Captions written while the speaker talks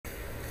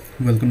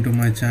Welcome to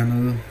my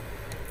channel.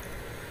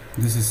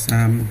 This is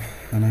Sam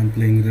and I'm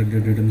playing Red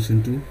Dead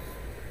Redemption 2.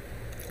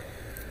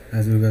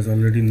 As you guys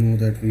already know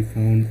that we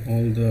found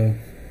all the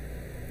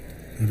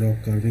rock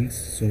carvings,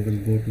 so we'll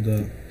go to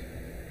the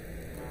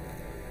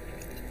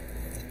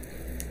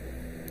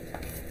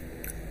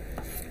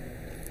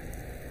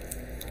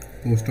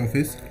post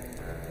office.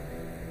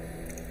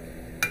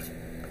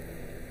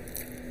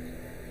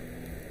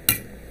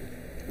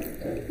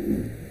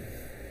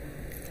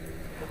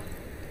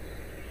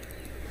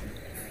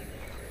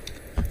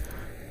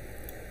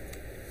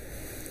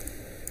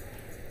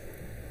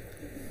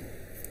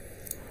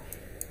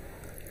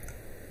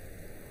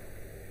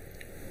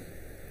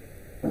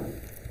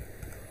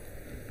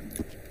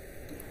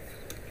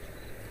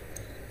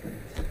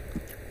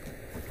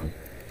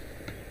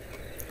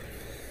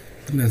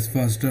 Let's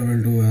first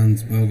travel to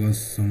Ansburg or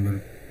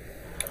somewhere.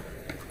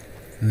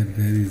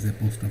 There is a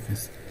post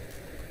office.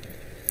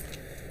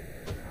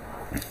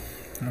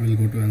 I will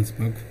go to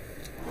Ansburg.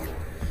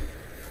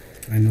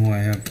 I know I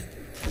have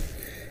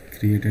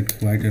created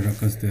quite a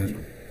ruckus there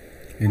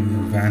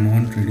in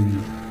Van trading.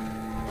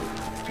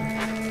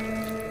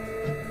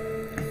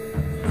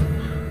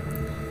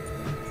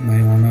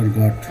 My honor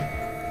got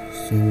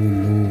so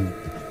low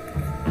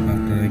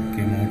after I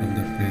came out of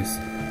that place.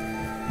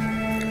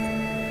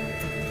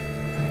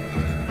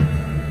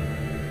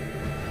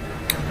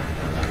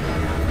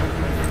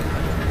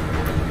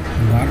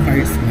 Bar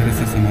fights मेरे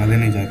से संभाले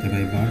नहीं जाते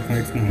भाई। बार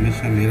fights में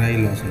हमेशा मेरा ही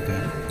loss होता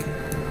है।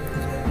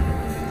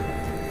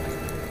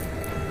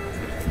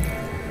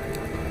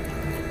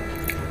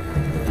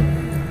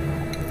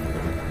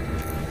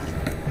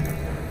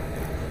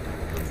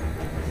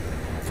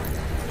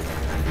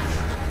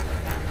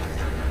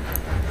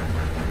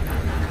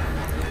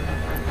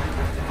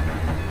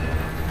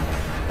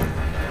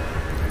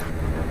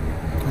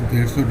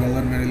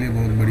 $150 मेरे लिए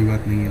बहुत बड़ी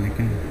बात नहीं है,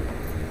 लेकिन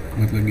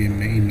मतलब गेम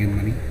में इन game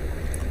money.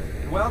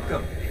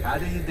 Welcome. How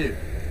do you do?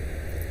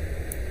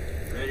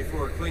 Ready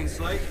for a clean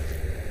slate?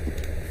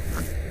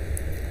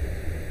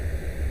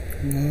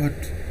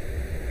 What?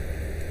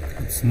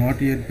 It's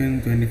not yet been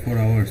 24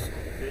 hours.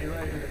 See you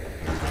later.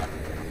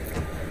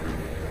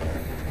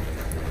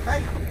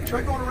 Hey,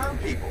 try going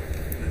around people.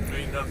 Didn't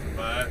mean nothing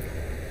by it.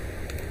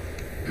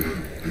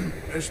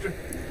 Mister?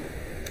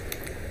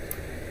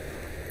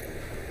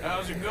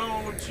 How's it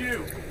going with you?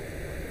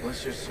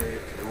 Let's just say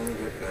it could only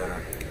get better.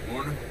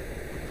 Morning.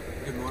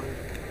 Good morning.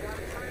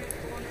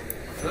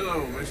 Hello,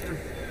 mister.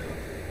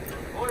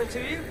 Morning to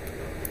you.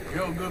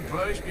 You a good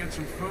place, get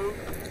some food?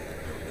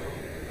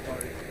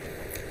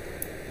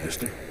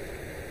 Mister?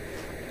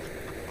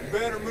 You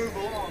better move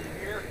along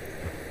here.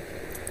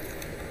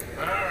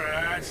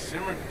 Alright,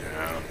 simmer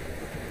down.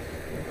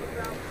 Move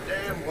out the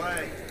damn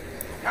way.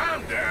 Calm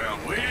down,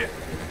 will you?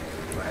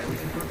 Glad we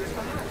can put this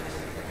behind us.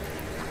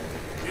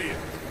 Yeah.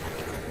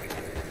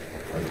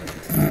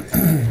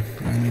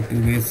 I need to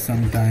waste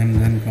some time,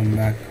 then come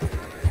back.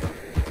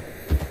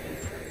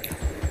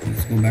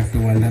 Let's go back to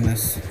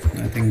Wilderness.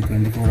 I think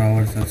 24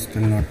 hours have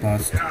still not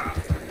passed.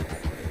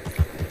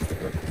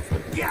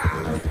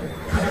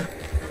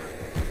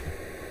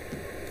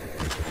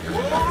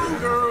 Whoa,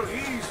 girl,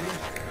 easy.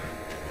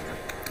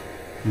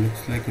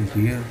 Looks like a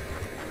beer,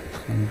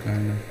 some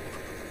kind of.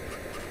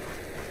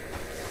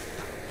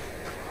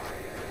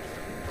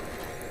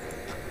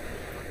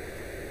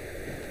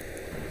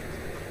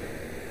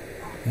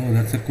 Oh,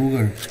 that's a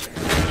cougar.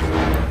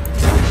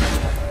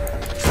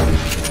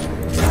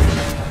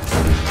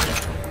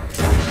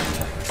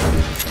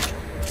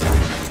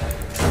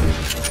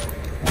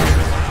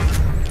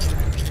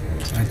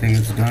 I think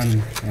it's done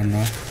or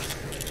not.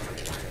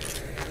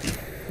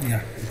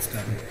 Yeah, it's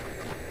done.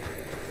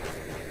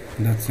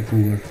 That's a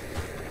cougar.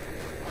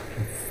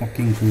 A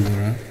fucking cougar,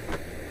 huh?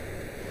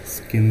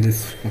 Skin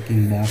this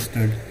fucking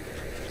bastard.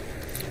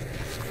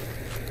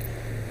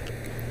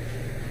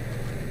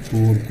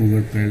 Poor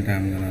cougar pelt.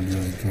 I'm gonna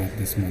just drop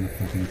this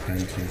motherfucking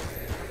pelt here.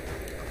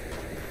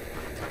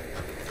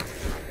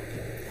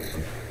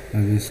 I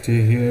will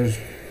stay here.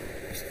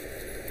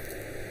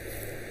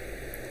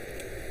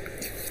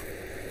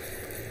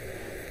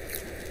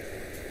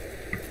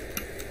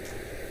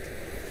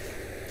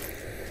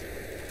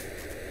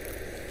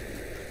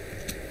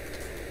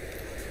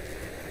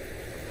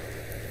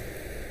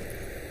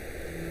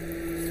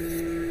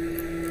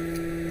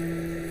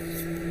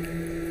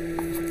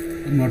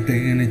 I'm not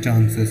taking any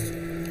chances.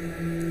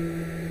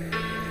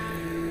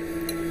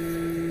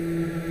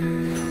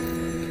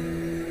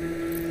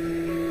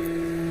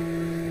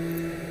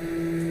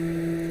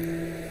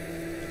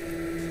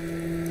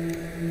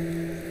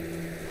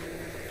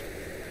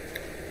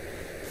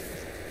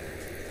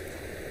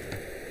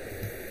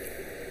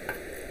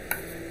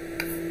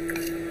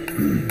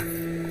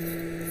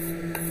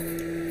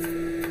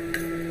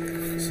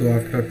 So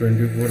after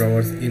 24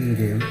 hours in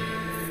game,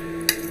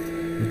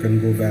 you can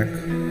go back.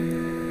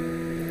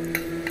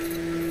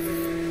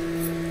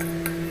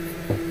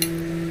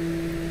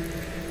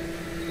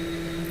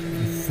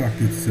 Fuck,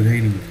 it's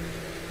raining.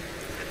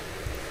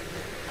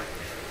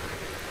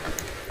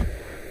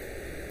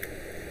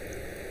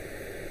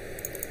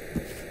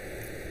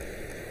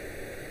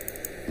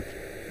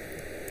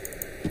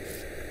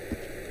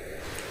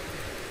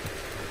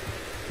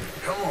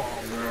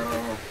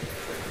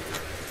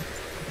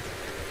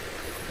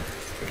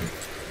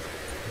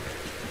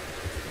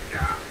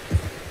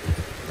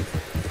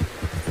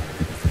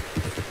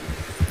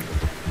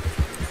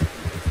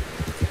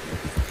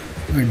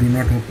 I do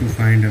not hope to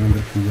find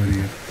another cougar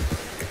here.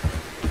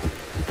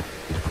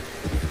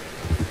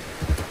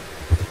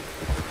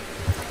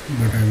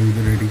 But I will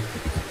be ready.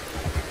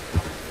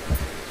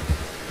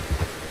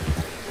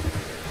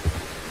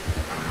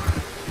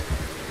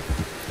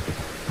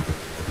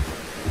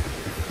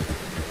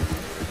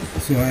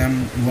 So I am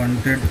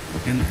wanted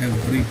in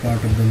every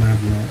part of the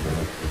map now.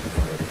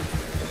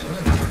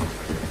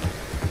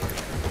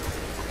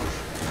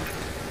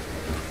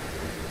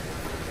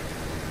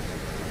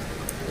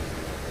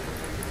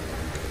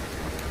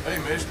 Hey,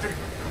 mister.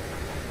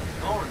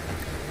 Morning.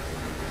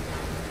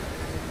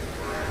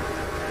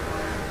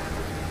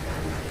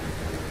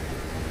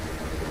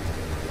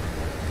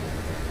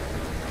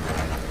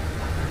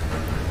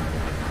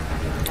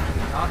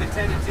 I'll be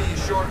tending to you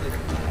shortly.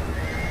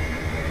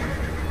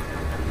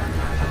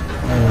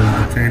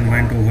 Oh, the train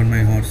went over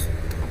my horse.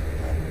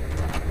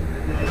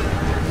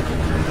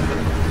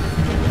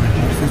 My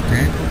horse is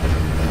dead.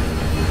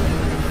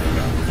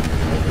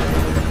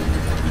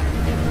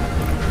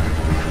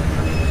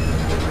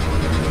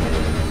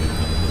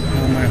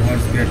 How my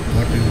horse get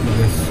caught into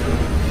this?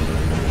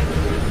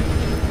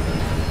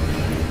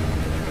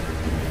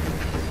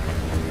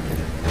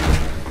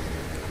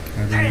 I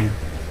don't know.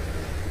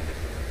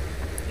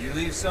 You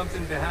leave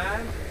something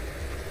behind?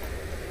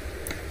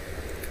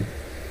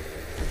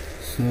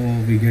 So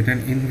we get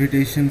an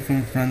invitation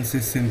from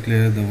Francis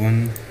Sinclair, the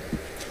one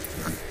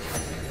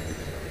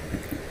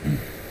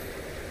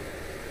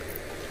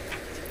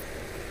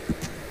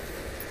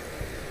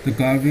the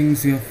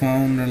carvings you have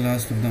found are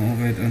last of them. Oh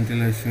wait,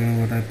 until I show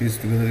you what I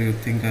pieced together, you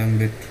think I am a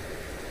bit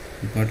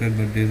departed,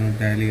 but they don't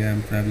tally. I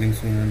am traveling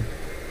soon and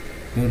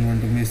don't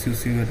want to miss you.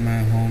 See you at my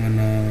home and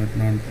now at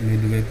not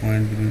midway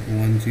point between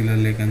Wangila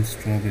Lake and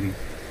Strawberry.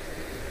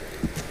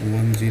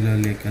 Wangila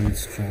Lake and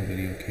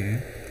Strawberry,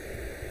 okay.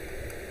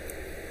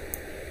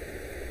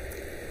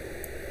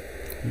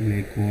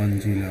 Lake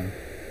Wangila.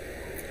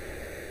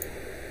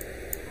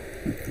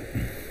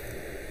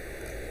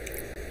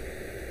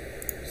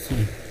 So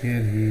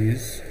here he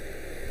is.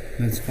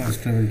 Let's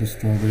fast travel to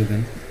Strawberry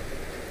then.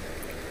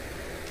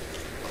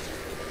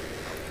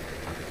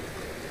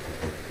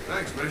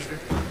 Thanks, mister.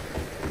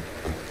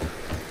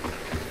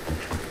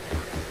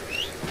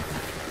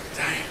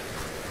 Damn.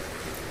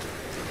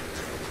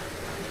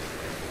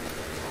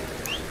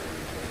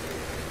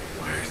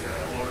 Where's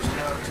that horse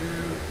now,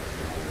 too?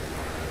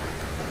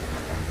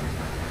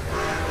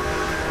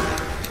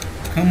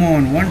 Come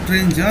on, one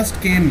train just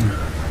came.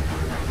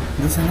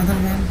 There's another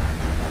one.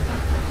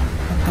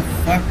 What the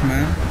fuck,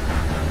 man?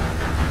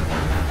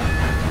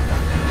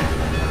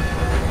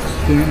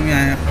 Showing me I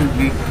have to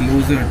be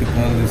closer to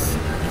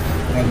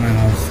call my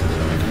house.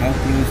 How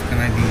close can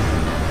I be?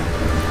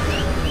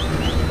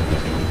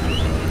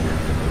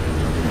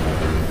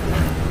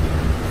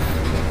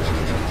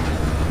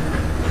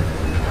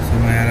 So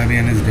my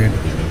Arabian is dead.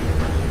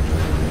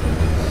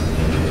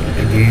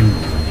 Again.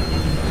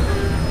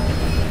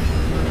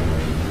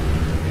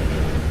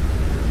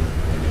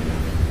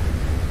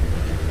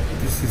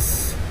 This is...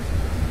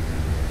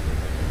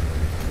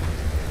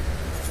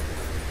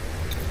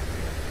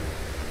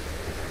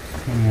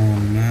 Come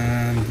on,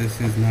 man.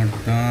 This is not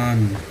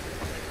done.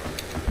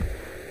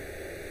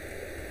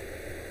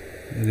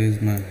 Where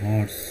is my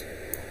horse?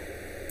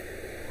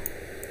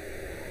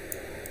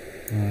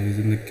 He's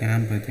in the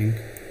camp, I think.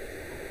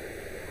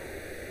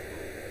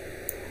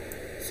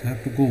 So I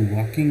have to go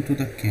walking to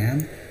the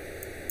camp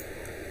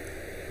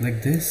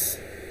like this.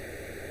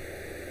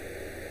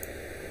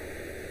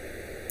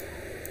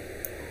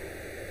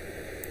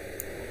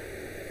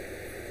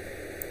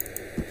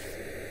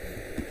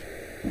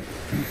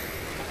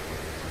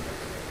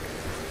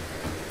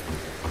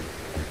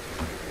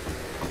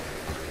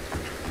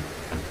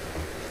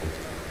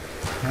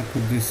 How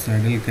could this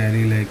saddle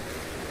carry like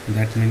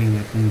that many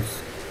weapons?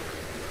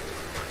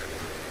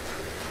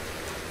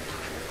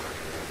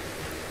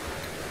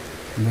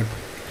 But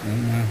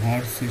my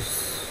horse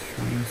is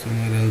showing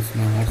somewhere else.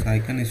 My horse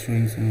icon is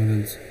showing somewhere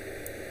else.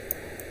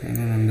 I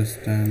don't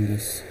understand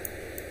this.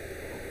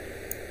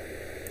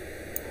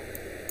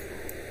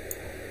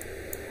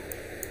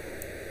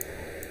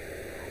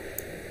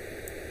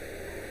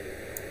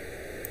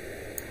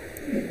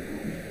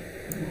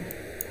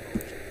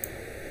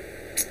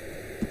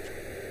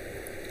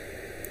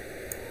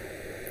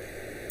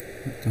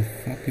 What the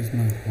fuck is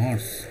my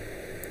horse?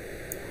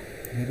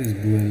 Where is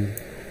Buell?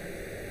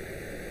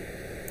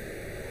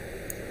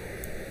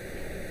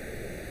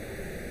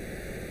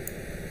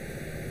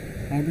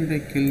 How did I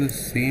kill the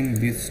same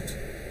beast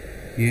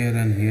here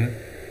and here?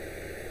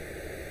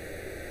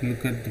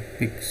 Look at the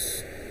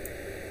pics.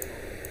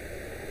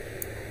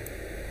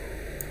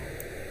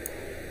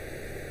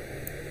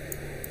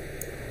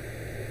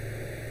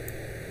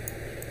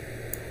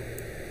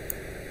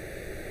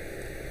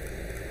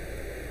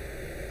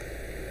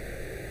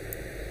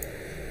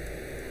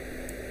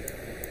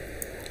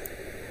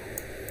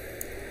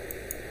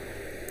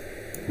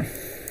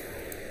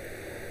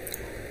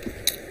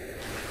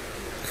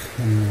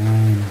 Come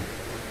on,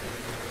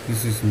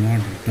 this is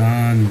not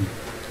done.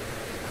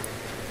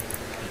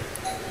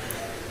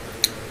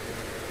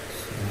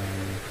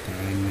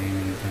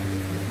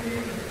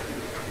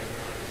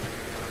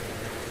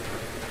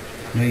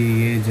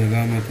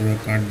 जगह मैं थोड़ा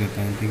काट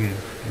देता हूँ, ठीक है,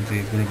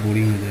 मुझे पूरा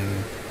बोरिंग हो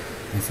जाएगा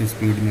ऐसी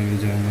स्पीड में मैं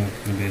जाऊँगा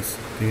अपने बेस,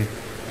 ठीक है.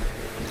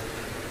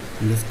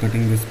 Just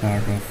cutting this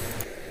part off.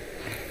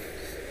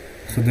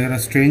 So there are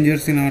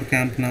strangers in our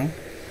camp now.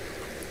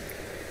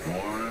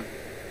 One.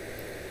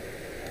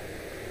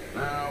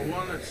 Now,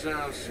 one that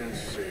sounds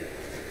sincere.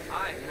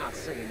 I'm not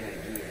saying that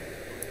again.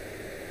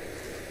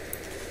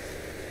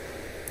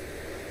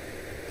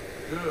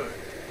 Good.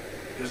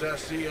 Because I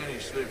see any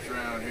slips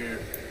around here,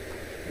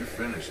 you're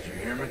finished, you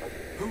hear me?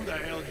 Who the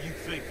hell do you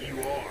think you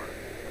are?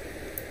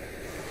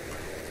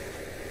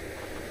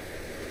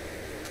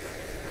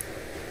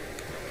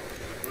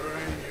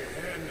 Burying your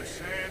head in the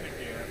sand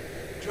again.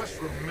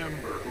 Just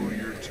remember who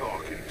you're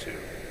talking to.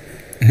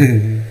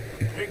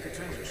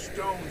 Pinkerton's a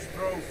stone's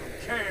throw from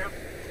camp.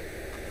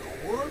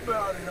 Don't worry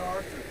about it,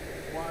 Arthur.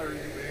 Why are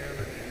you being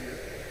an idiot?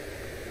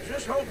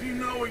 Just hope you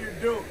know what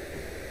you're doing.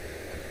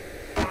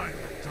 I'm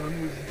done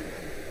with you.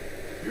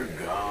 You're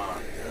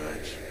gone,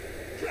 Dutch.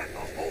 Get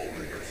a hold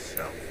of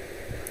yourself.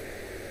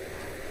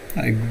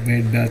 I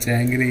made Dutch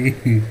angry.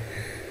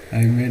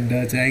 I made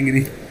Dutch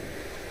angry.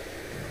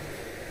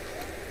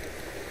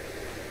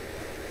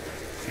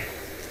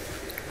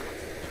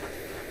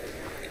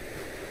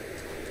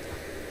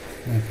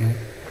 Okay.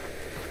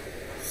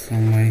 So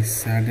my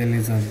saddle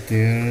is up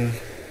there.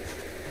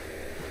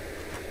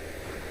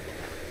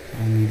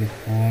 I need a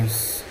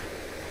horse.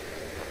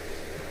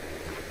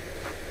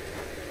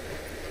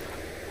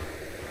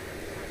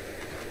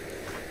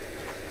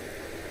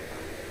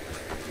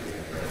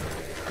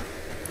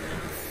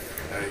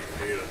 How you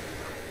feeling?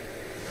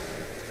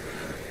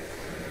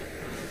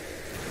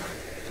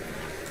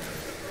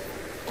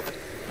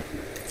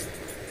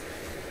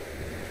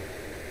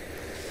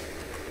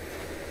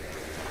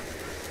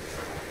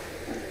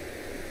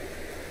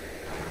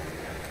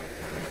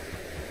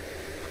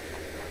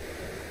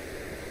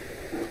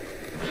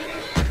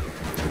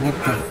 What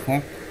the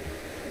fuck?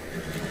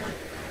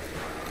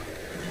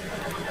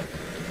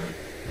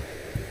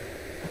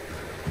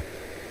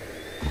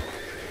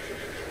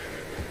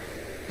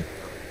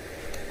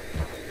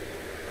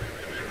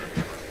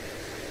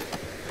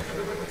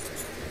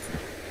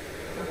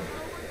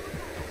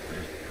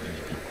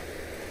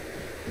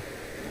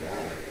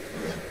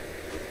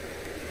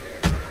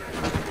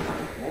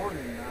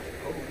 Morning, I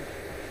suppose.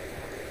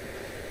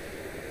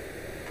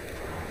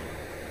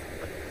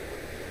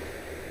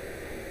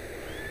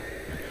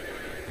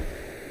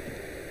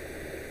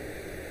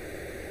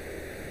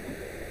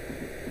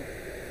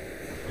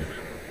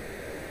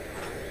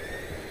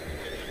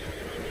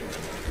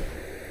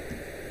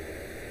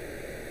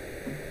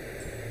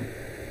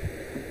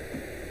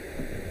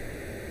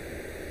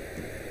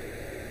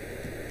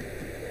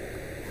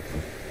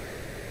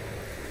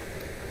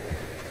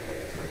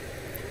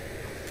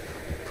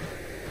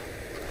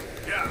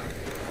 Yeah.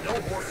 No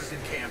horses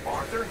in camp,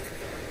 Arthur.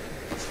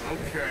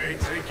 Okay,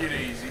 take it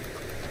easy.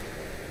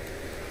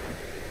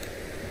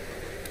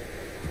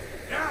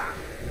 Yeah.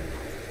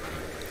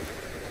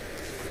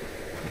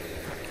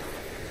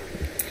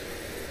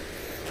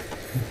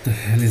 What the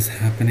hell is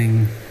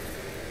happening?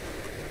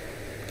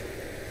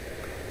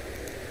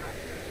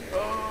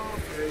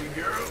 Okay,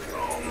 girl,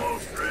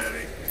 almost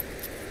ready.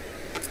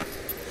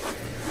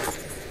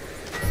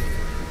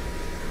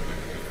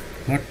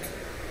 What?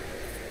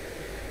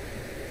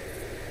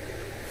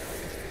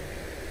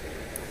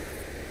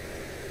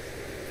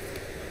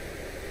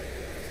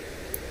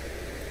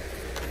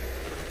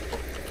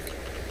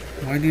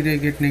 Why did I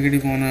get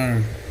negative on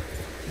her?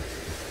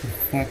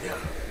 Fuck.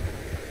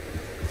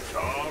 It's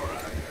all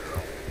right,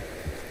 girl.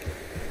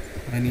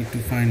 I need to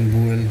find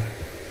Buell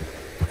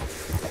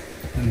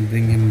and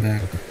bring him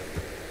back.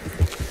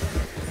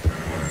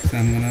 So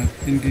I'm gonna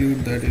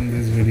include that in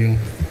this video.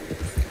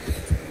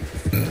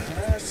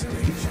 Nice and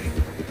easy.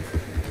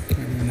 I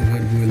don't know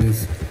where Buell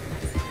is.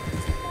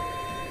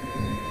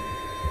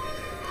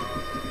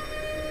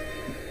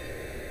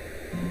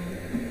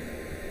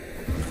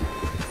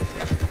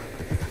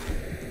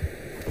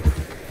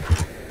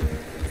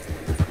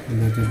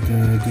 That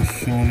is just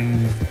showing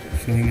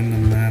in the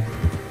map.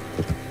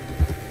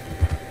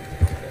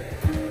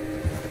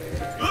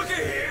 Looky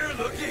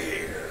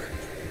here.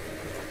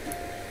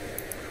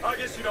 I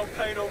guess you don't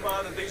pay no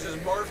mind that these is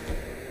Murph.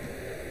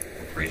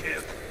 Free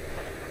him.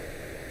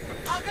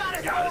 I got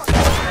it. Got boy. it.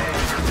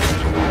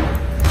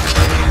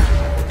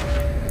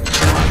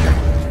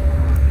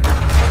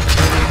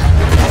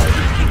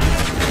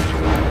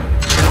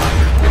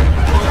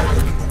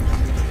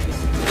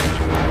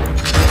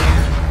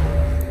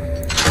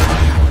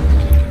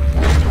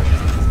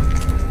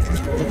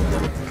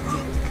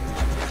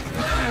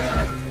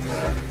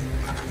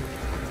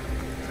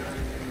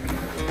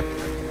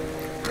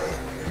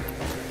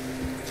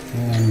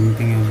 Oh, I'm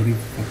looting every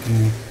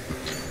fucking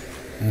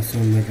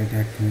asshole that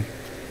attacked me.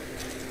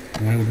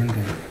 Why wouldn't I?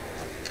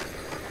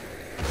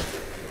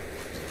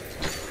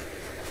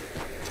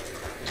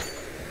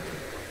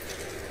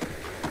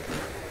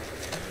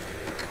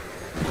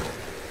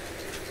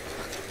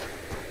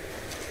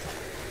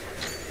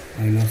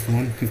 I lost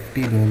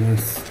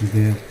 $150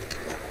 there.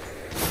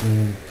 So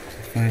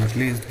If I at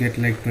least get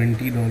like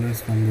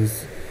 $20 from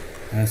this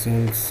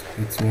assholes,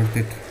 it's worth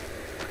it.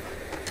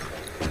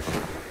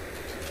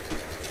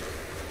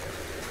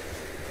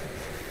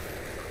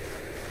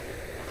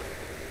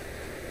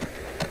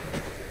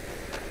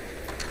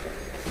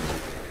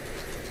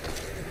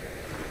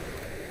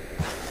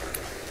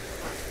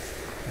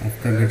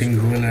 After getting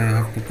fuel, I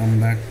have to come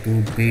back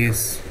to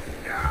base.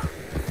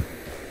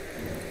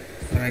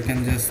 Or I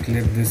can just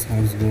let this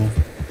horse go.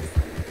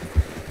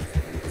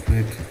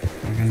 Wait,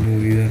 I can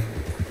do either.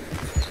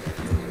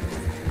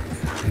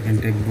 I can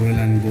take Buell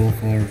and go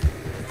for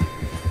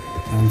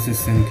Francis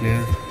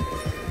Sinclair.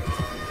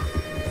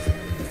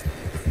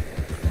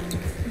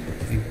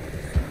 I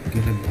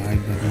get a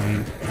vibe that my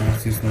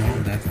horse is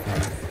not that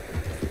far.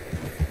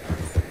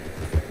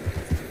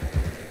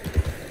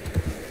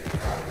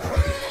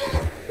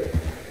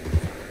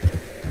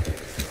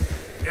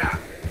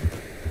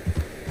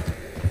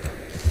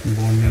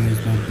 Bonding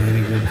is not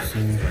very good, so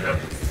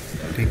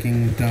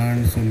taking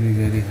turns will be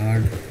very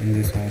hard in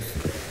this horse.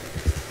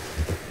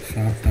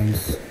 Sharp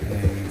turns,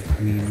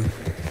 I mean.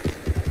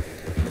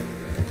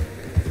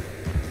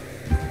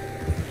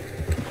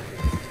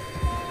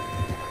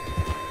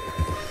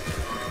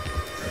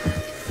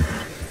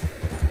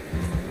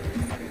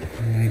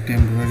 My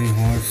temporary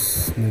horse,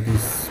 that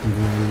is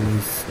Bull,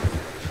 is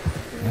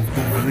out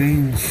of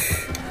range.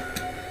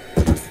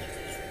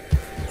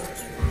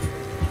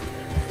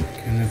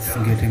 Let's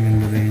get him in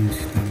the range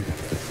then.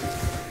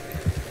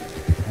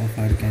 How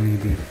far can he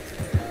be?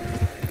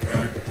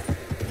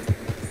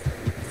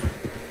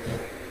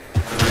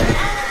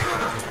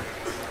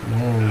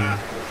 Whoa,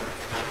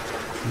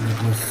 that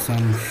was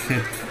some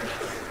shit.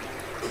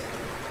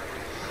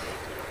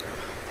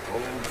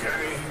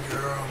 Okay,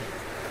 girl.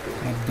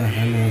 What the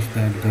hell was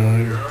that,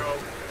 girl?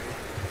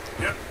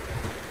 Yep.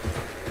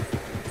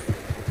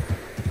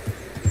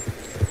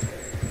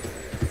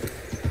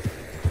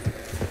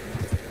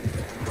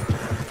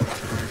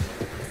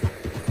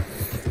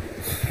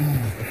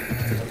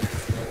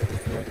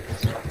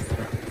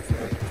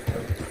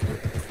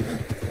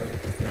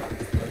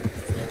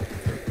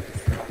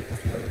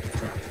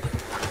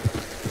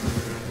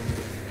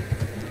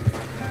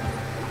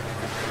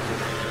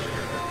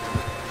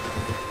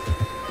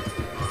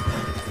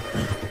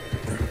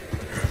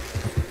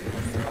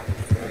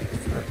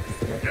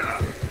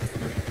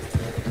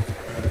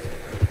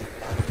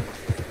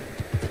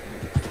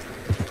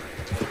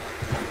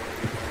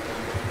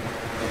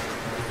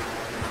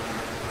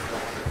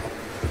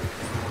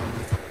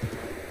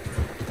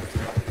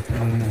 I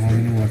don't know how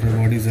many water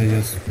bodies I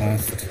just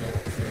passed.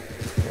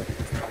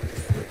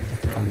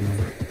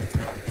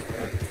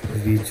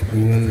 Reach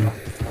Buell.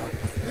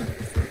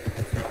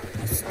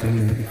 It's still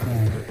very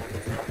far.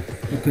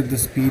 Look at the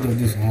speed of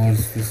this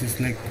horse. This is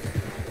like,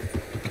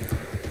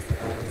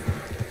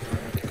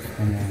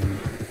 come on.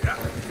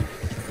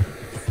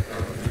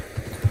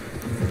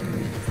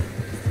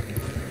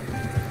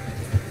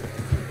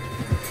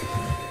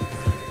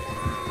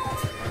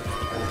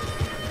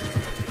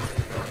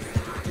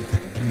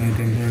 My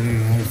temporary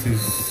horse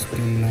is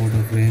still out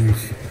of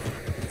range.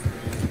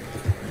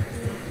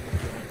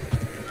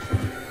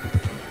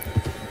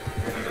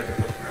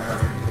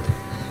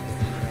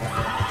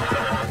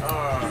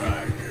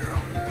 Alright, girl.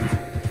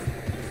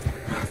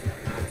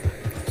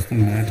 What's the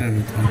matter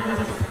with him?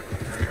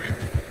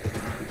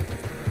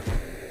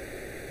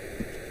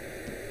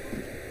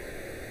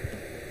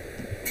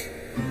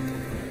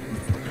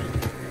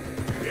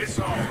 It's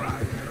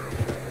alright, girl.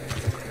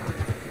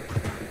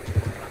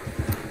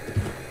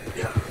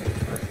 Yeah.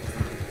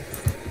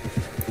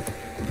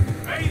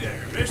 Hey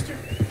there, mister.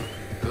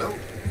 Hello?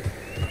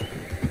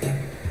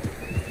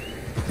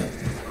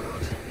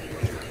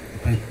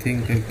 I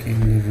think I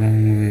came the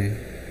wrong way.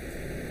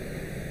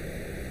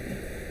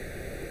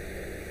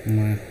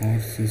 My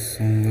horse is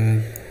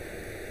somewhere.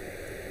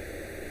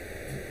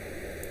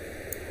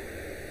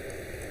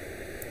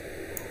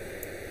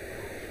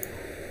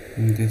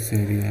 In this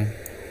area.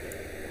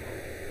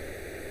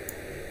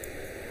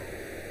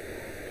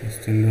 I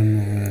still don't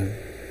know where.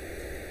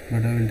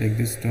 But I will take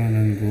this turn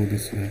and go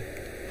this way.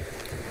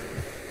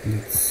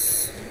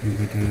 That's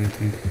better, I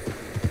think.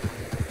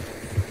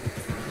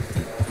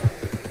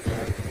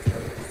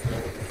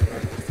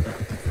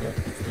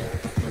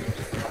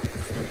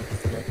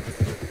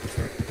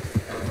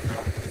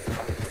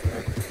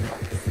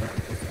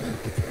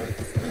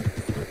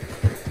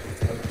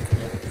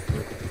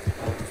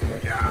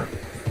 Yeah.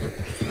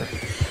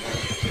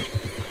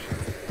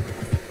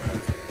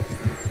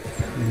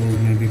 Those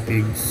may be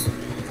pigs.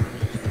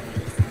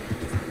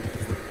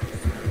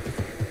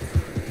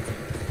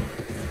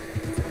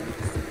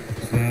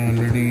 So I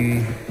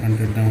already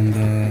hunted down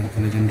the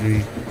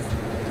legendary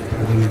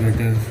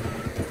bullgator.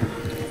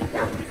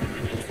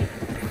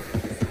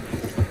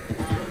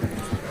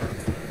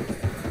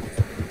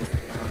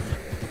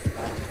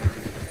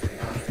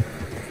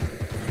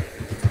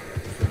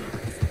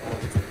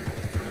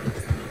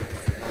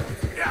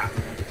 Yeah.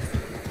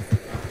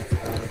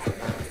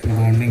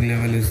 Bonding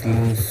level is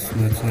low, so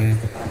that's why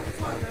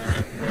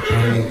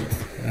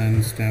health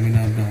and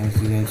stamina of the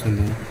horse is also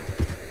low.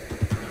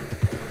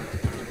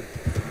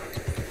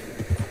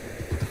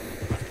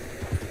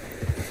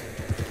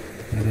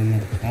 I don't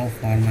know how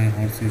far my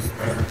horse is.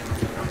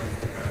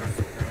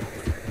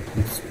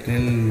 It's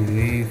still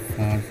way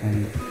far from.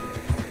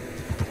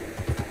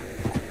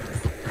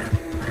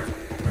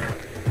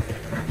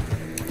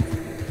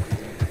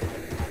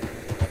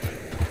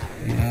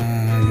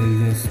 Yeah, I will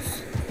just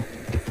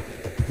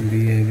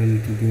be able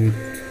to do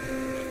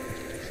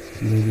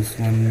this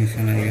one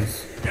mission, I guess.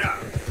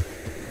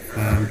 If I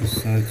have to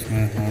search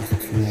my horse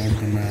throughout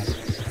the map,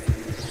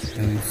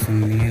 then it's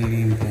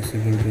nearly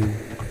impossible to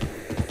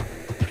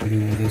do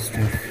other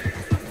stuff.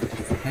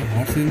 My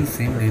horse is in the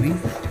same denning?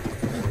 Oh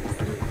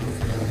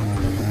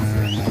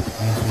man, my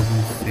horse is in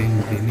the same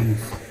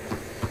dennings.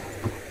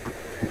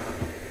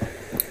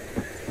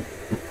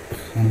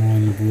 Come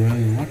on,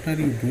 Buell, what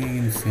are you doing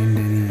in St.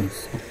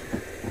 Denis?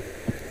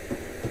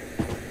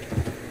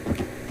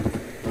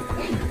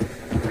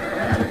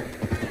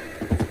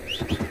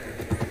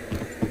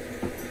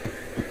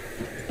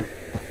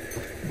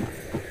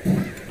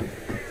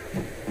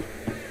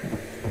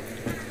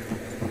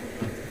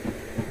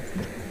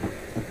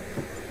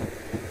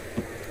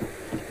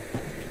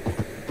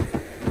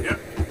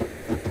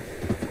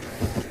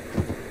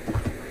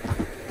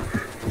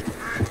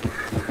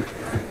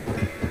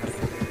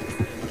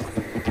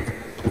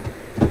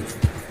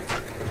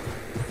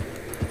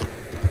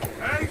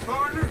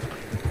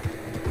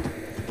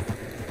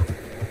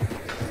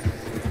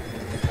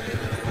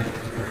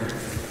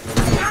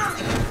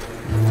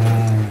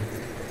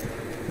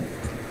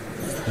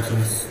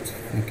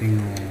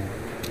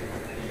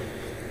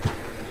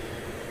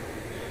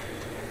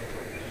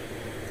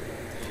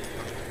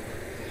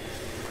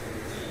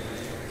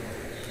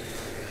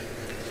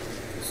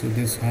 So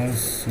this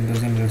horse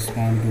doesn't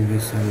respond to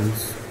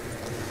whistles.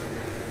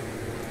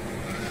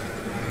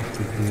 Have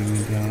to bring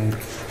it out.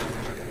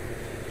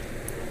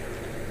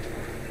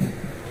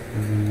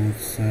 Remove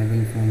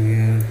saddle from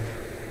here.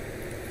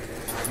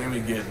 Let me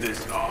get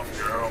this off,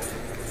 girl.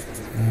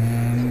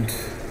 And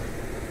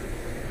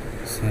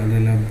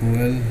saddle up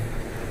Buell.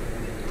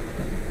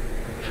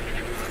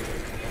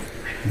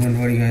 Don't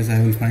worry guys, I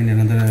will find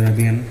another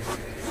Arabian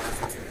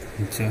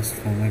just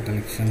for my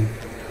collection.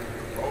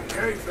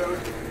 Okay, fella.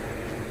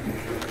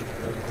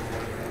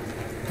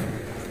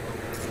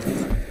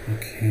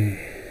 Okay,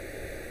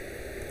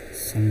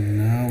 so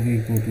now we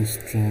go to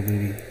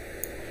Strawberry.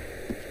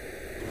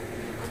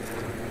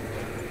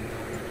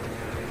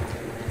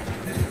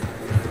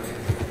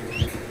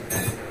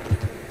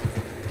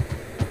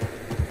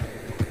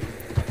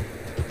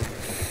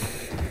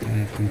 I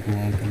have to go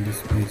out in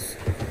this place.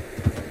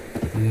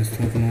 I just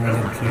hope no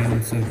other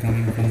trains are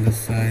coming from this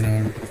side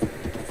or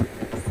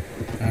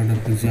I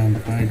have to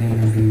jump. I don't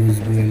want to lose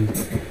Buell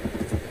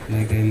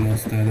like I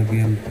lost the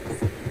Arabian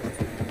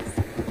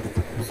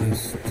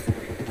just a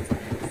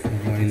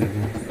while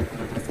ago.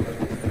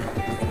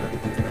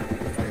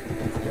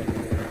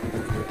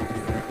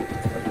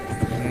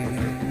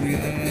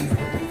 Yeah,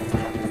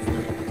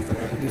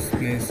 this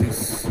place is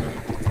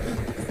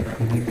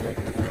good.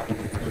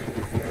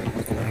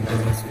 I can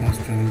just fast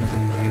travel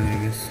from here, I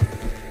guess.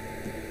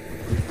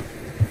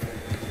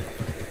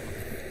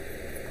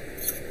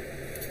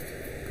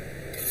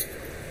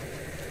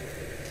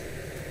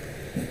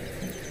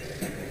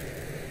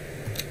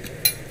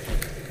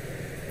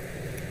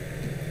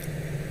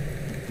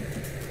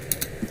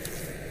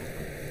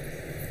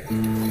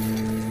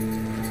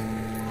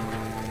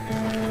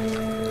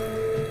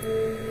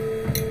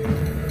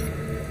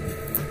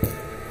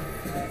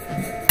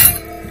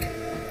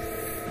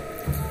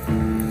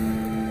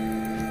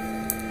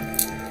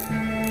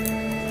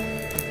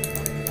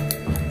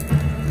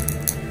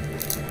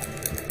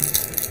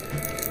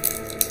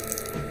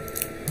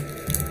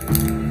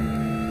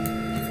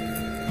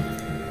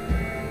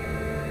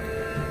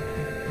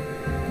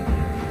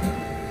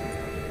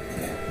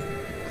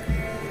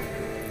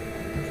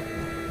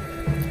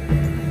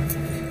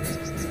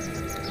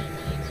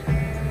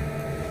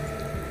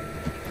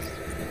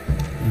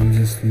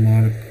 Just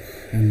mark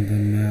in the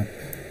map.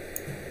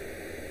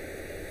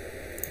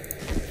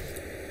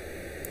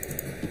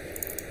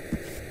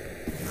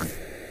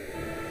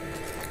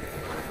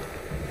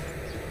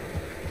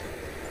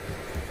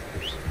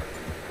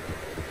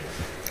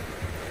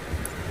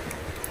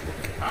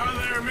 Hi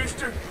there,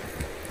 mister.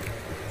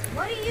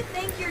 What do you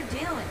think you're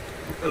doing?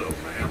 Hello,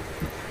 ma'am.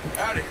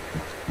 Howdy.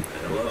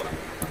 Hello.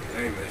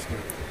 Hey, mister.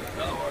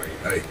 How are you?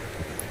 Hey.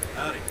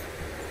 Howdy.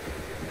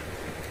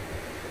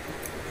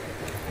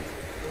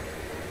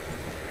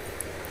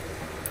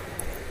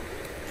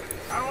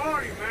 How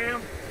are you,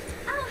 ma'am?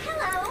 Oh,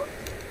 hello.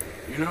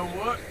 You know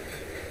what?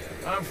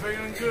 I'm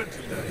feeling good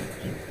today.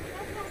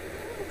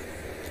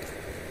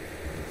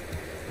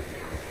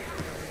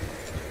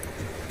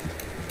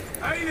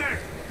 Hey there.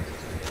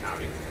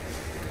 Howdy.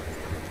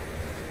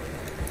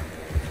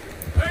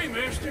 Hey,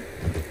 mister.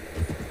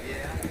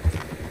 Yeah.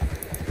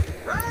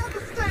 Ride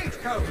the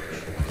stagecoach.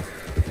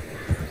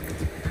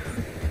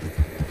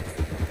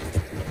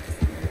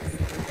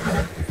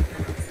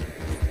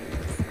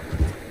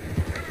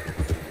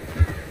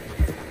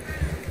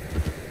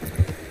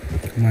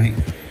 My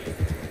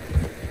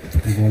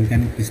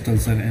volcanic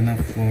pistols are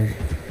enough for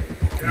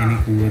any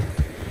cooler.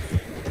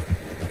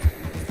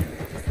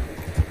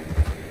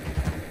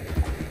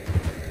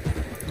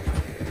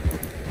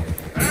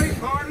 Hey,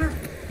 partner.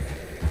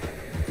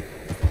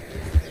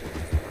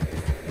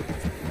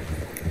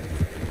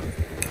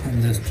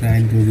 I'm just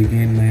trying to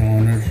regain my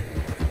honor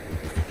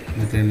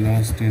that I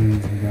lost in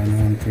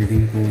one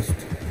trading post.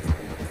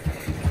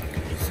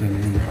 So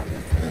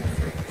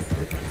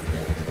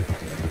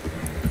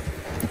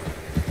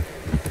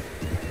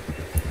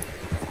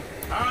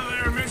Hi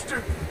there,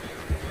 mister.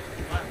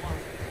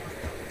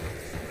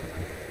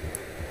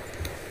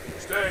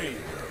 Stay.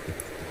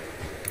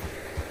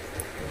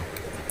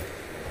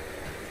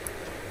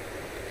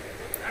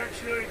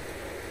 Actually,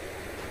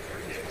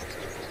 forget it.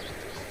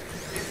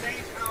 This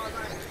ain't how I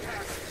like to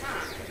pass the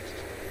time.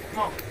 Come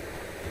on.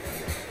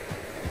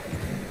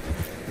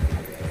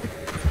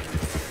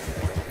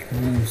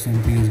 oh,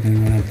 something is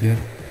going on up there.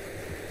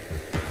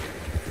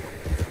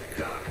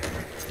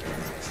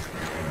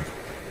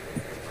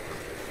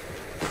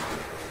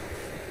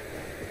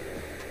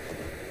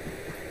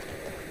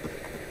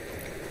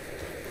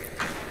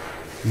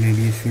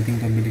 Maybe a shooting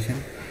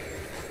competition.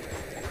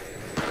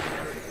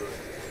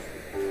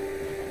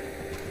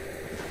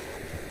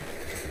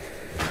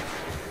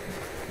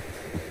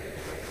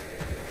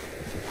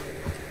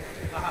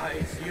 Ah,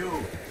 it's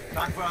you.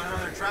 Back for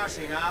another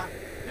trashing, huh?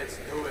 Let's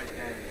do it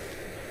then.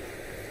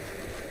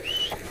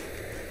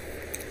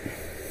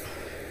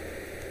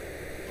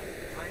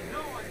 I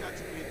know I got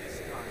you beat this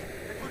time.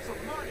 They put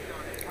some money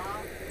on it, huh?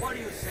 What do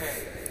you say?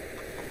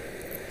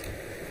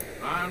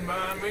 Fine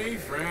by me,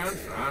 friend.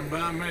 Fine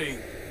by me.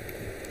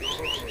 Good.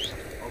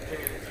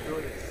 Okay, let's do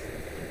this.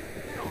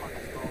 You know how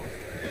this goes.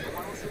 The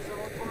one who shoots their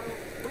own pile wins.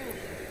 Hey,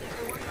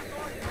 where you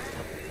going, man?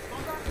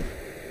 Come back.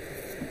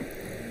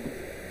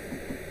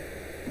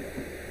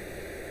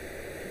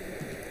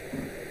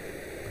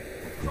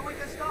 So we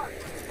can start.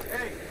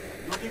 Hey,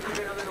 you need to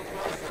get a little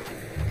closer.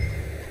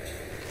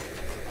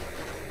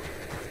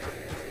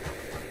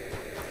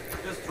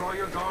 Just draw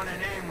your gun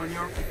and aim when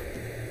you're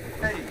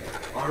ready.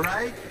 All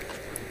right?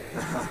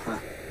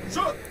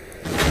 Shoot!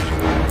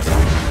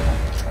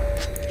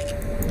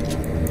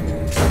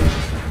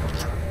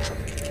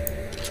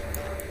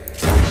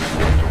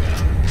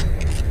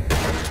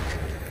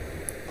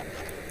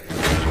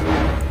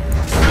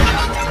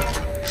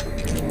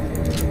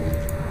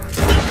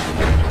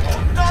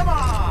 Come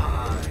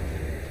on!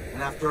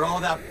 And after all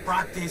that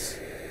practice,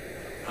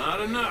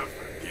 Not enough,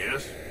 I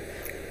guess.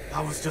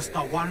 that was just a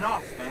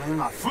one-off, man,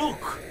 a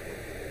fluke.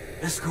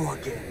 Let's go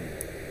again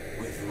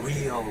with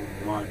real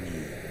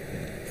money.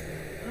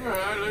 All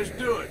right, let's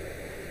do it.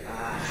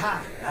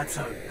 Aha, that's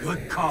a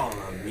good call,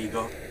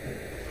 amigo.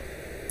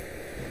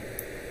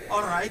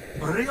 All right,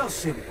 real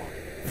simple.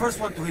 First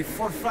one to hit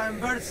 4 flying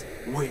birds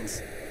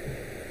wins.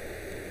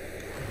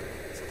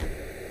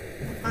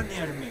 Come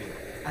near me,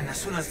 and as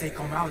soon as they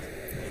come out,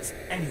 it's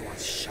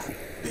anyone's shot.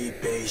 Be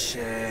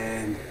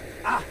patient.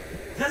 Ah,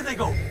 there they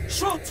go.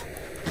 Shoot!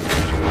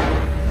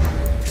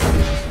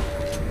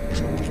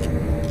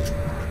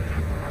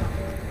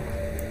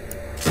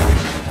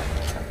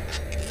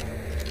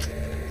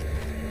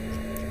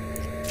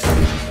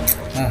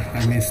 Ah,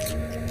 I missed.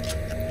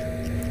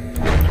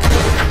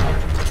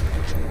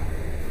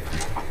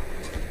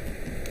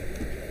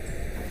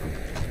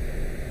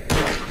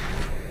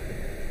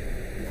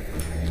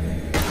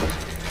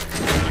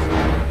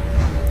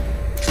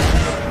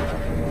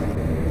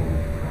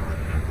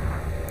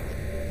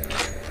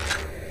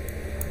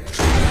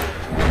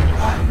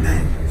 Ah,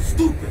 man,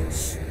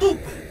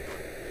 stupid.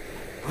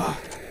 Ah.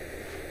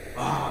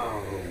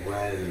 Oh,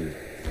 well.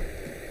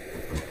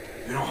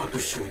 You know how to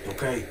shoot,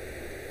 okay?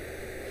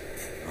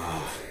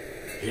 Ah,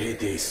 here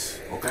it is,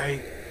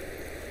 okay?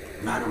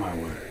 Man of my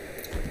word.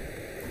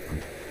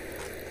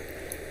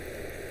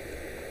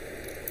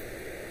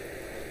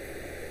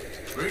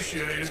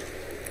 Appreciate it.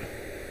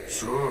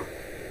 Sure.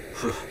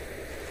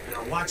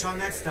 Better watch out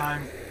next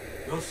time.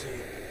 You'll see.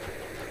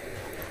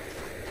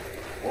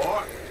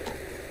 What?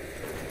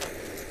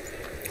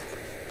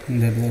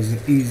 That was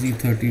easy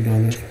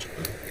 $30.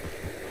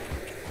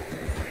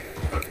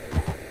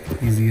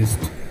 Easiest.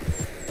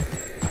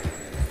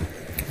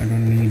 I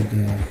don't need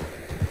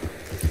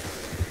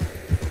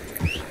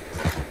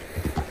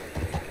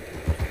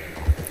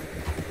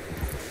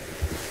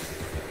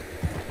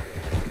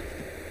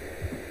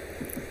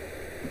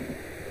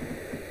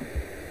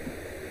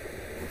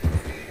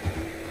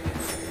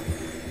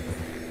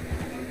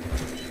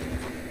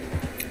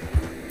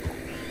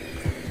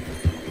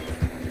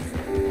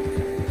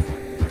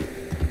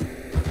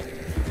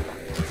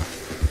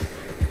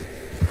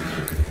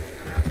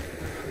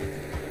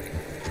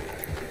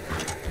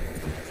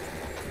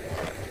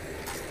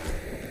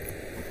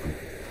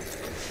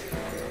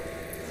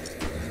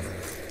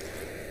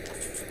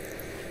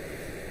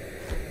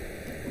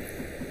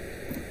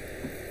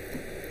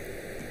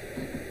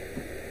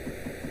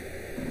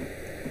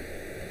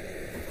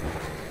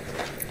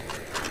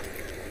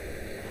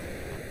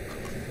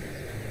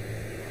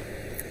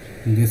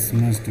This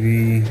must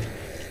be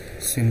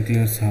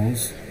Sinclair's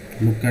house.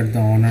 Look at the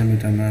honor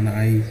meter, man.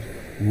 I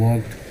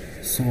worked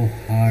so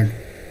hard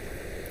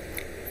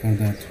for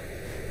that,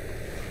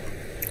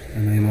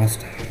 and I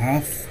lost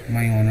half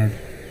my honor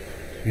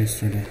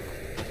yesterday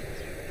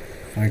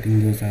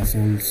fighting those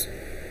assholes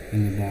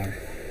in the bar.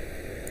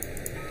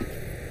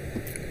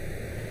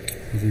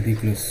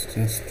 Ridiculous,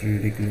 just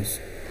ridiculous.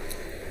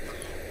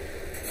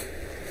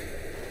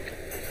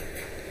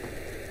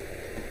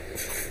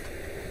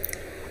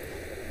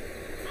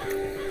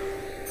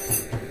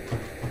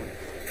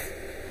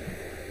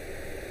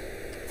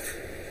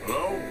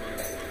 Hello?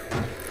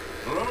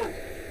 Hello?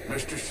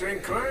 Mr.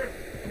 Sinclair?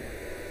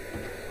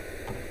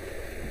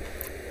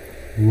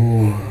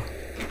 Whoa.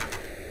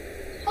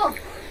 Oh,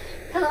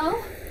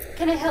 hello?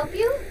 Can I help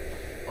you?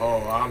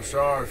 Oh, I'm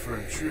sorry for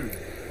intruding.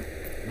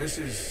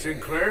 Mrs.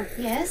 Sinclair?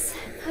 Yes.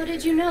 How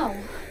did you know?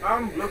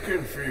 I'm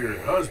looking for your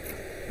husband.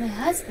 My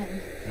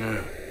husband.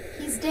 Yeah.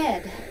 He's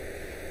dead.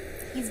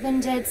 He's been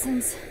dead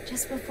since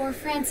just before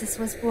Francis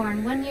was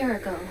born 1 year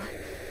ago.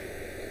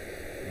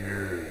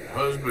 Your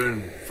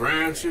husband,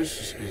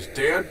 Francis, is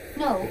dead?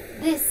 No,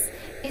 this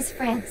is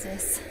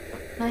Francis.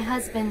 My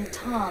husband,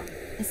 Tom,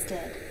 is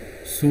dead.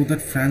 So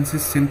that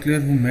Francis Sinclair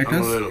who met I'm a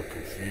us? little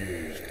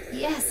confused.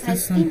 Yes, I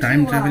That's some think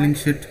time you traveling are.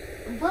 shit.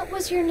 What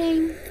was your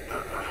name?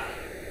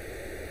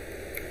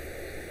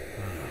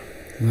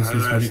 This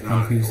is very That's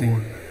not confusing.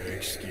 important.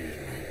 Excuse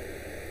me.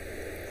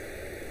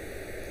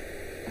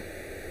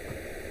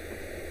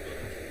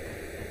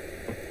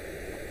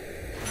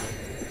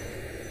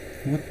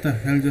 What the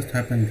hell just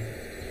happened?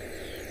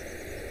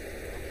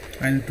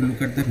 I need to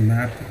look at the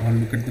map or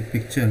look at the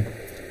picture.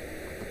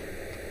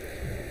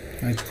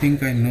 I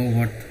think I know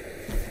what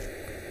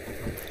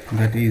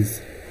that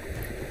is.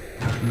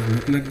 These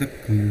look like the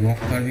rock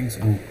carvings.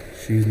 Oh,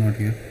 she is not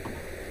here.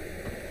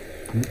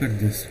 Look at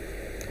this.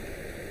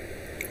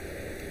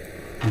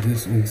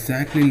 This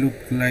exactly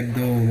looked like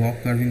the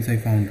rock carvings I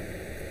found.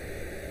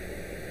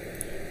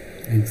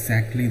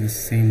 Exactly the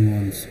same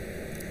ones.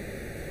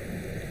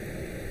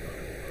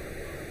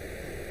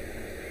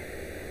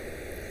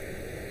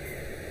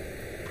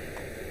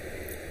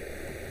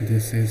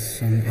 This is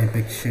some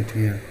epic shit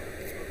here.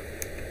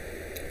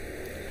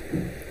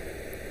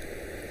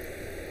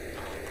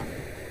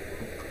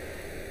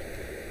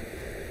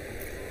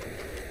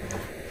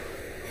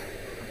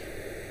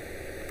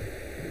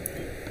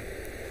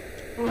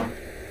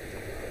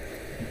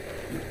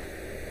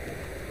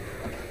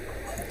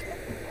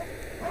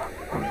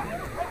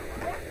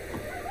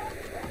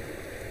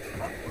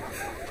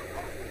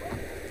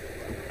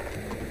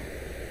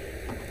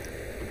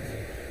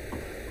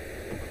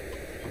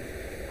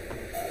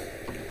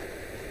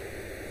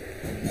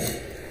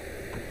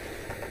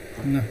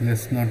 No,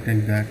 let's not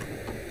take that.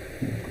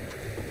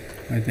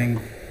 I think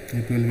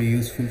it will be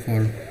useful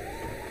for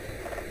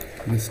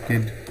this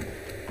kid.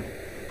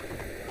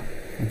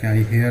 Okay,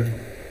 I hear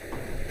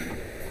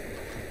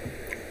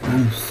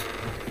wolves.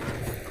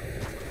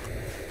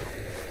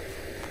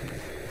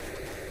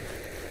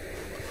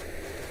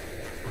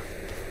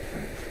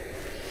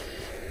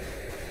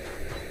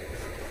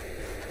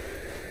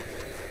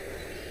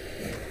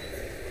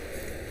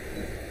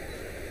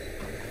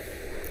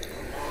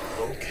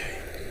 Okay.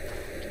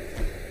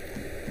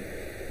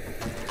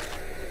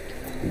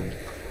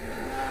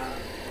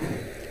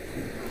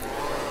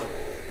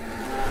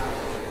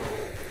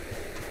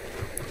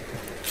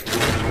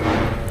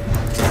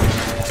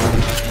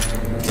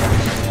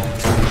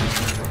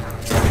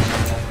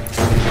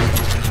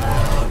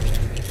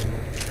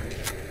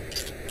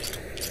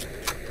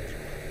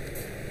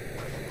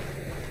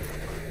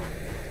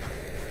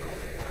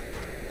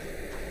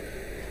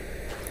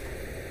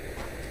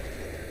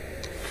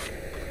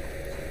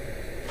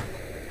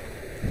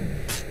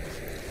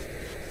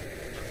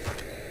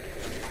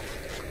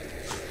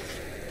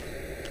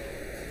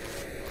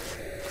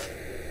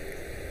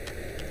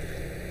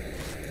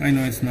 I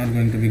know it's not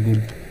going to be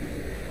good.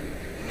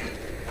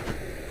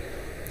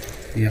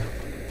 Yeah,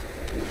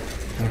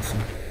 thought so.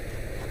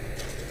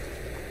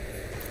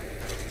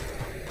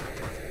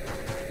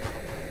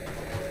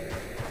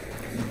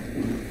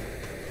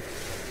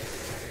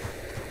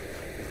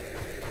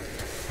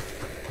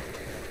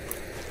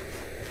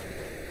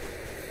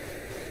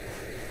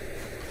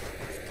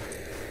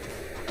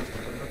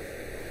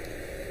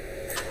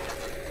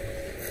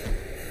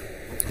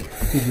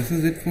 So this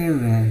is it for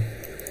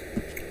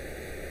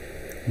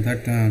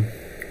that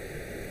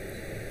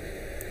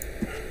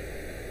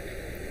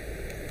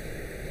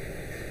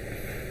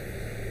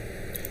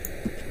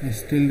I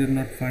still did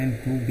not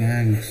find two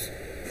gangs.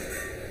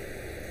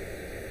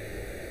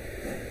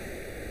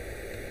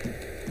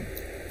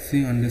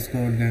 See,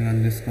 undiscovered gang,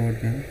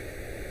 undiscovered gang.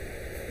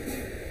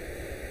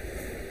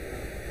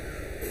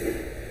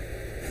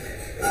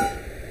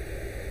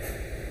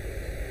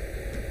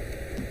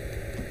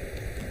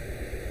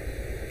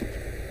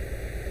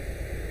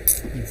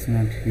 It's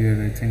not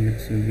here. I think it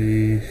should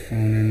be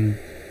shown in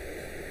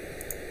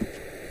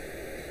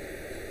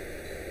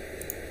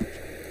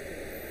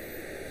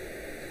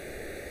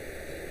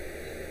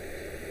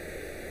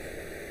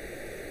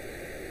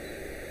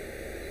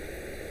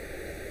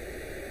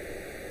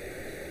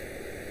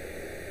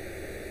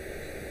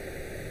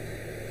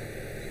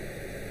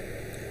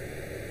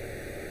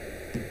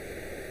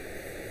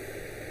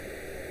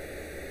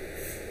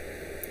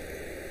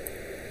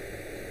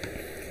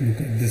Look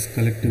at this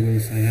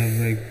collectibles. I have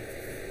like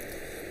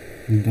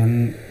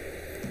done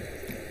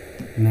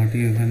not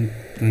even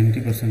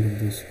 20% of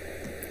this.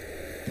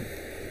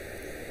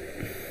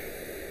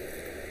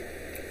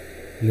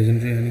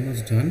 Legendary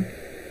animals done?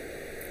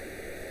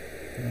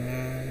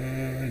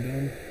 I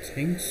don't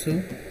think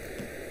so.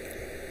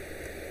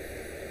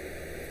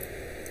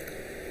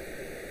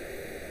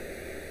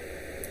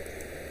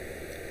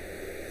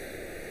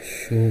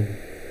 Show.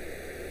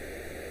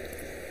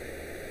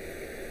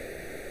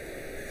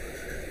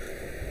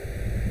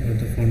 But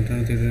the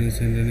Fontana Theatre in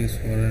St. Denis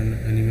for an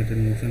animated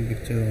motion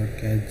picture, or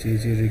catch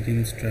J.J.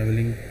 Riggins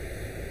traveling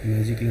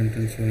magic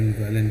lantern show in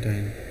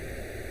Valentine.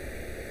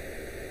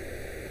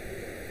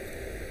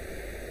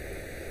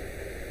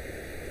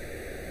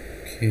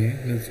 Okay,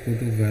 let's go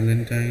to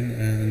Valentine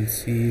and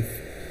see if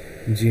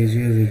J.J.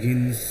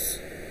 Riggins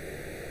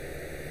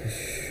is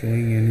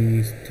showing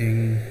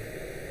anything.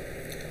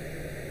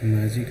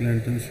 Magic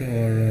lantern show,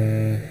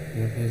 or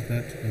what was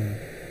that?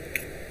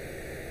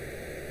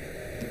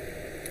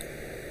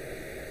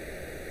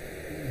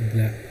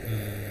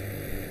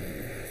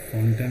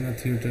 Fontana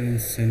Theatre in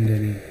Saint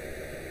Denis.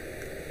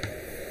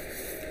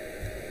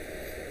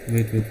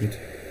 Wait.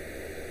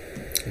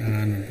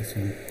 Not this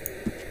one.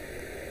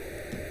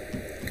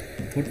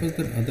 What was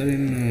that other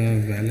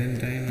in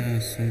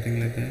Valentine? Something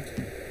like that?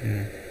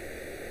 Yeah.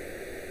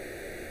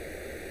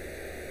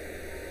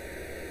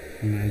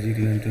 Magic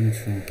lantern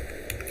show.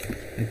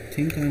 I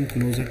think I'm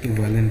closer to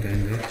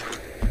Valentine, right?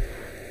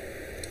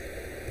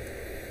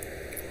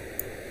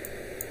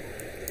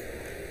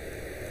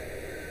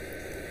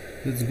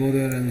 Let's go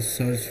there and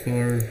search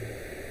for...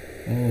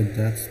 Oh,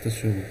 that's the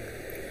show.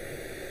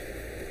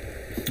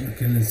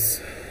 Okay, let's...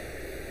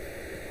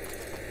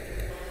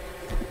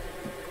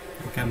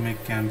 We can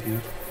make camp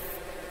here.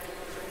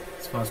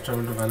 Let's fast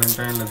travel to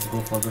Valentine. Let's go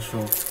for the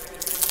show.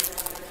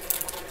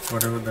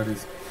 Whatever that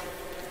is.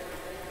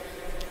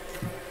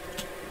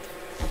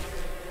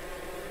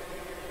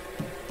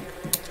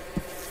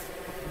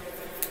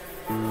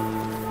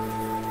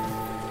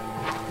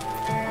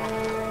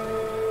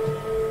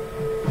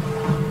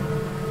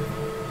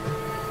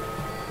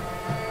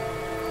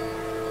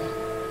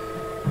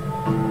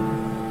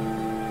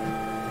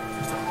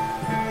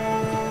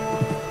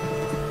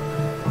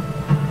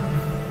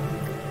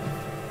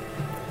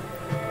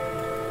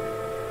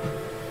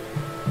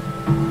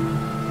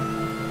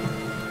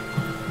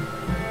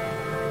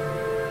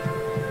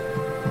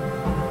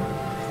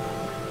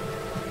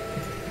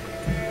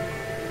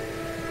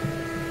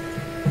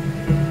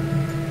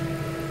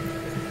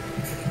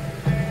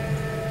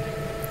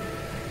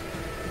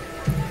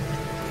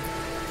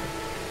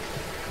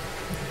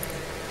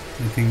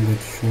 I think that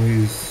show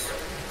is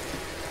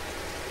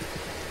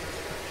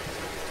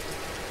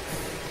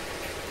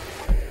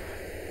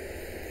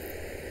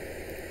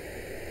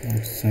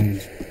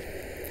outside.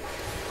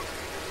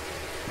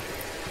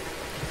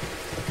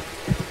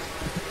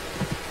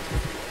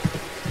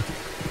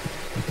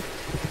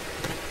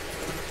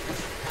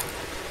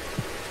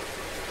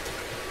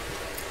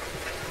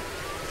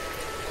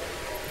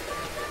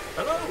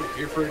 Hello,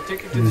 here for a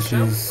ticket to the This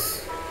show?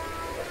 is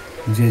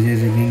J.J.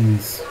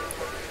 Riggins.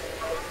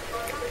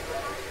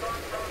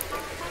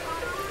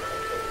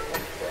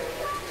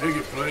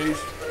 Ticket,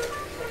 please.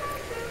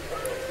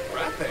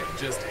 Right there,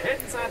 just head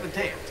inside the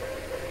tent.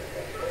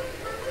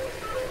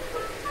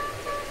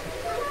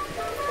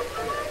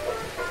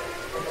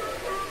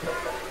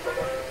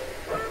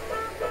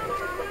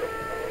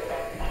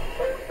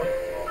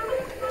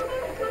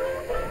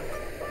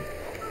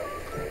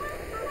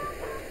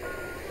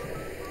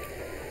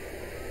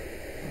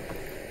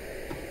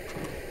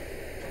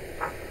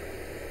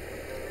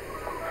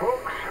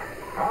 Folks,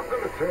 I'm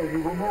going to tell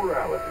you a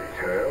morality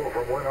tale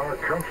from when our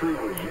country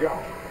was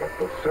young that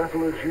the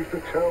settlers used to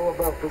tell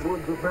about the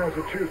woods of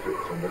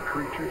Massachusetts and the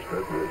creatures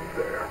that lived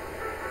there.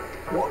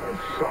 One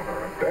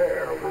summer, a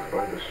bear was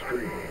by the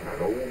stream.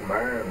 An old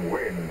man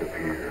wind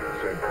appeared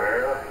and said,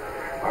 "Bear,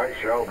 I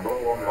shall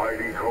blow a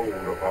mighty cold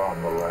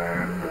upon the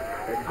land,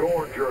 and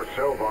gorge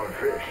yourself on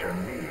fish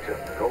and meat,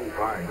 and go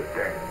find a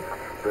den.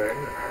 Then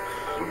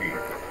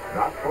sleep,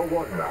 not for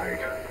one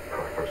night,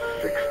 but for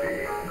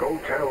 60. Go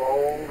tell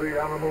all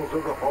the animals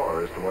of the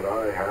forest what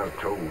I have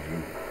told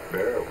you."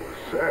 Bear was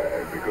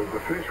sad because the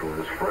fish were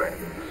his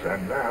friends,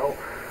 and now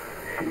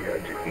he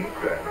had to eat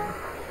them.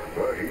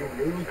 But he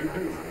knew to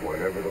do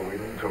whatever the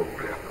wind told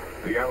him.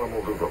 The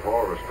animals of the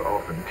forest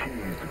often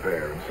teased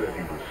Bear and said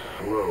he was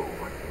slow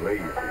and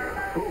lazy and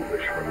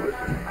foolish for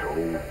listening to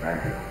Old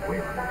Man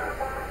Wind.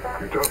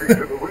 "You're talking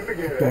to the wind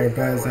again, eh?"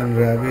 Tortoise and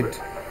rabbit.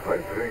 "I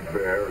think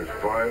Bear has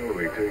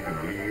finally taken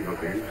leave of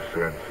his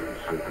senses,"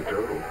 said the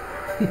turtle.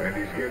 "And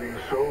he's getting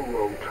so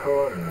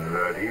rotund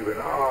that even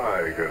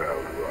I could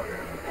outrun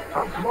him."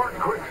 "I'm smart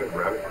and quick," said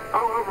Rabbit.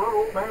 "I'll outrun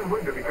Old Man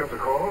Wind if he comes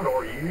a-calling,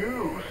 or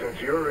you, since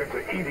you're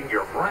into eating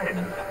your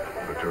friends."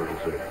 The turtle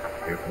said,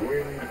 "If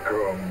Wind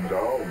comes,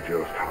 I'll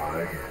just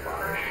hide in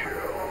my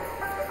shell."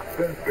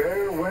 Then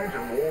Bear went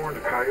and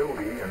warned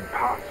Coyote and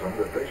Possum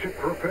that they should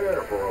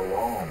prepare for a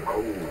long,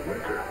 cold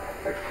winter.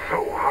 "It's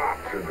so hot,"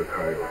 said the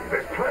Coyote.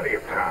 "There's plenty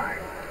of time."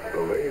 The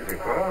lazy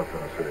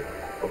possum said,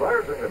 well,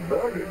 there's an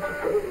abundance of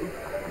food.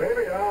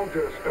 Maybe I'll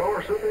just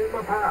store some in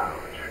my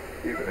pouch.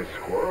 Even his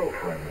squirrel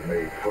friends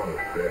made fun of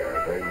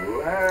Bear. They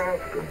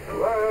laughed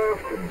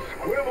and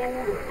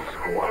squibbled and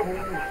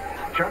squabbled.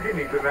 Chunky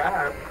needs a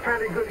nap.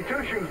 Fatty Goody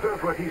Two-Shoes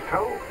does what he's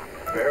told.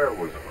 Bear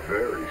was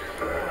very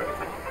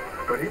sad.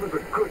 But he was a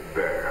good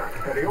bear,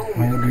 and he always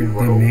How did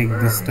they make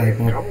this type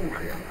of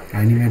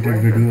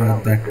animated video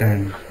at that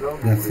time?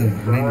 That's the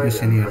main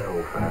question here.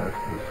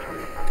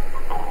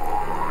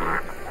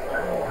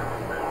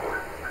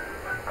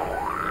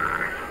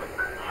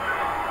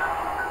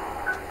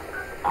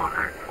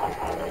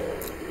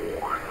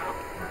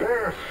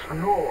 Bear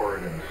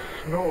snored and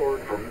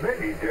snored for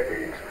many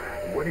days.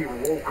 When he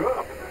woke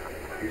up,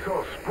 he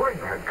saw spring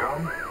had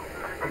come.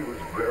 He was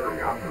very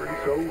hungry,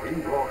 so he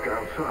walked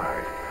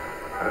outside.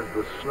 As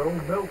the snow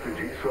melted,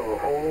 he saw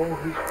all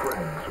his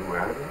friends who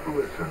hadn't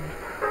listened,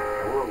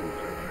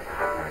 frozen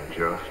and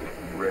just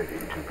ready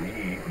to be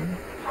eaten.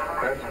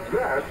 And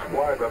that's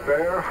why the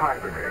bear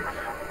hibernates.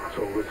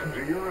 So listen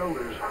to your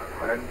elders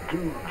and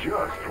do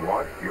just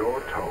what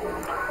you're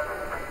told.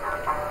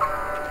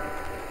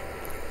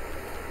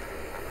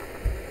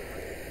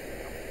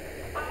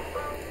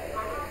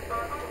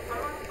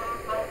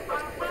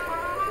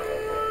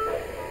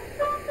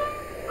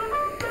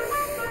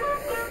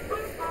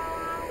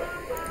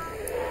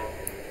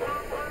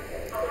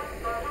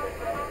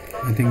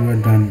 I think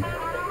we're done.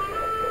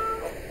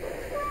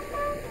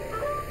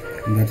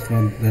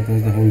 That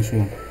was the whole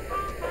show.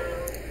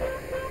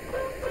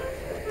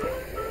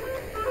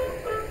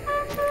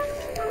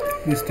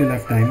 We still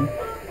have time.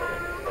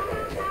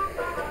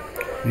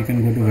 We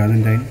can go to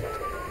Valentine.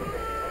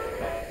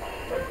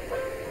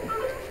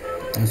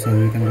 Oh,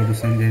 sorry, we can go to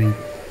St. Jenny.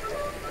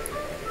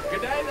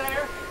 Good day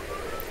there.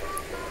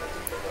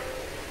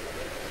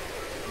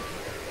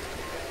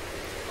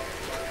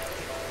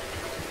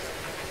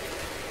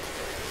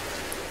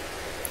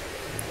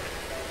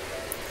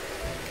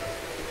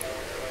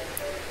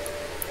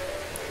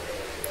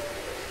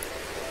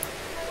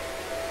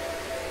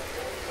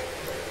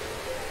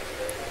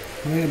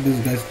 Why are these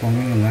guys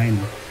forming a line?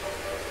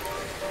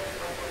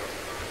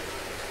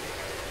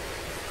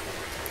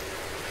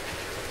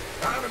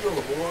 Time to go,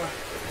 boy.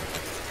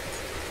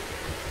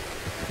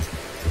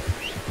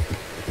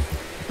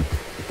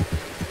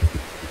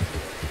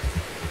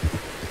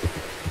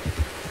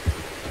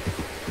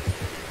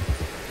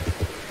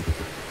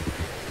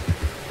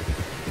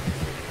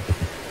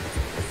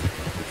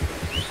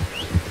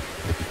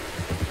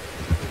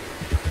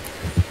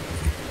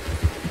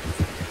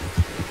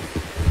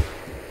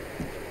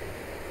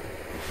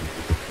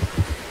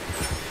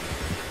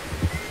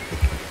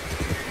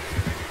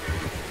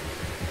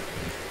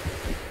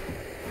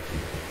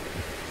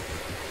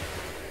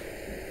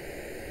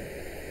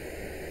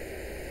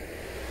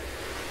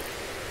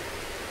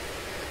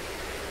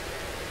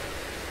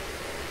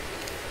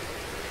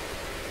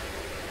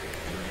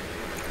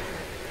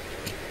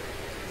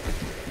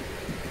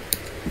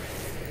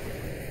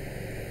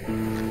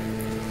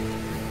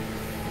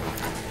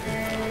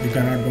 You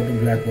cannot go to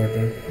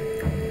Blackwater.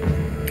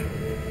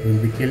 You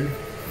will be killed.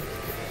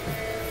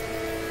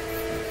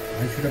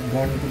 I should have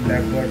gone to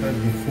Blackwater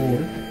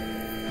before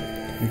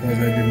because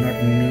I did not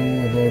know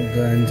about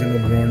the Angelo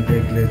Bronte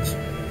glitch.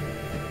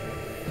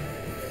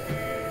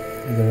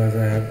 Otherwise I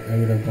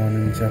would have gone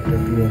in chapter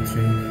 2 or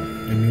 3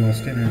 in New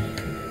Austin and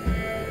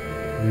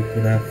we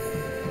could have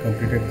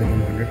completed the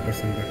game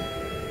 100%, but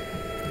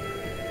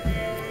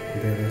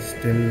there are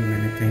still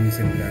many things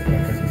in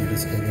Blackwater to be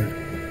discovered to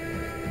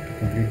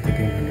complete the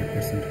game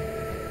 100%.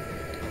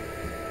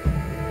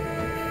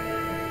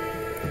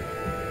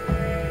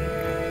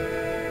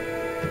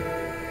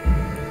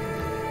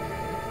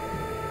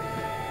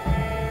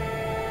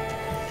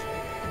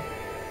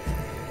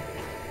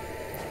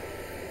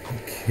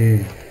 Okay,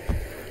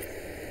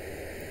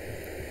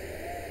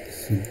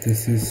 so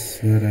this is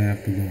where I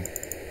have to go.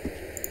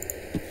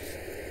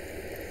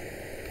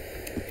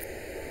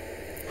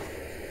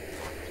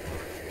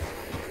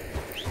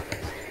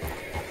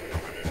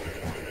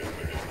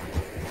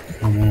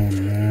 Come on,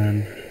 man,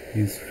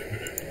 he's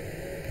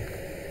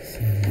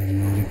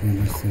मेरे को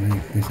इधर से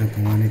एक पैसा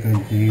कमाने का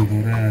नहीं हो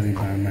रहा है। अरे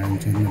मैन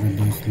चल मेरे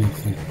दोस्त लोग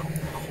सब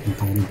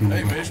दारू पीने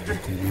का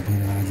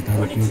इधर आज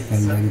दारू पियो,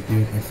 कल दारू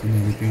पियो, परसों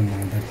दारू पियो,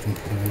 मादर चौथ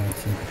वाला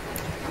सब।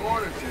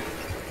 Morning to you.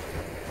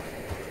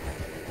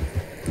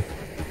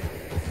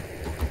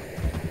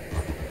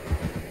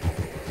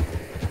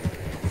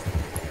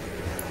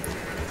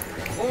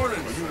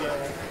 Morning.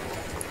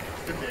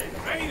 Good day.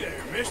 Hey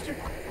there, mister.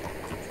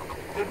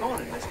 Good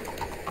morning, mister.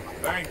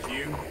 Thank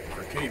you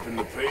for keeping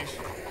the peace.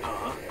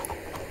 Uh-huh.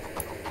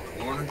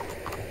 Morning.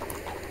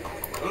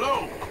 Hello.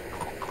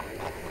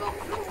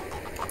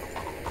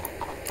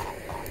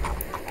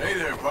 Hey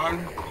there,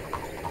 partner.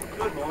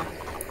 Good morning.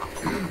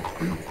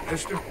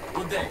 Mister.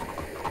 Good day.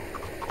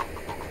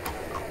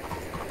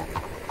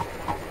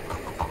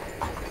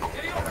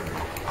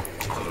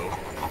 Hello.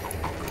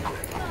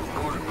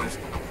 Morning,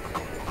 mister.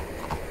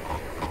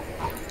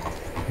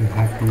 You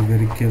have to be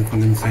very careful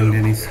in St.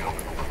 Denis.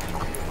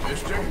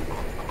 Mister.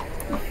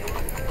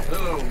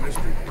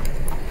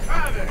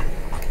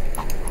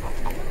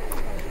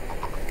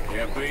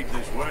 beat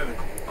this weather.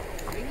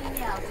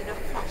 Bringing out in a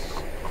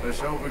flash. Let's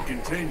hope it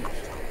continues.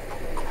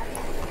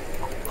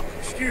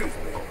 Excuse me,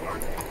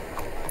 partner.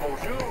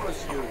 Bonjour,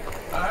 monsieur.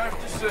 I have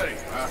to say,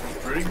 life is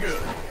pretty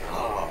good.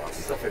 Ah,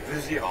 ça fait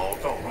plaisir à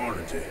entendre.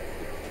 Morning to you.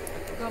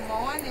 Good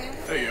morning.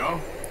 Hey,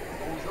 y'all.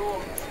 Bonjour,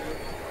 monsieur.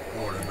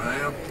 Morning,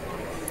 ma'am.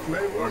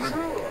 Mais Partner.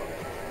 bonjour.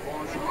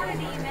 Good morning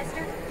to you,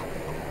 mister.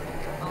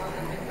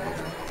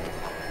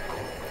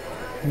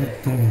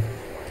 What the?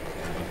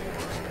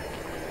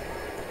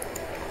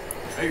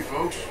 Hey,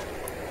 folks.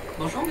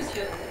 Bonjour,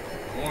 monsieur.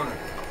 Morning.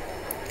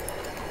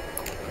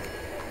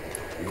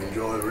 You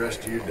enjoy the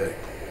rest of your day.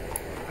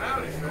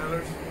 Howdy,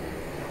 fellas.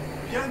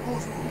 Bien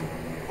bonjour.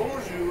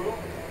 Bonjour.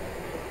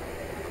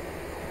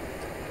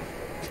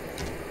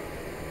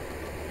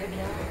 Eh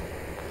bien,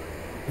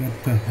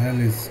 What the hell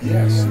is going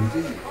Yes, on?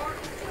 indeed.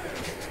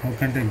 How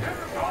can I?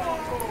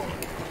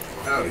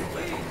 Howdy.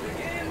 Please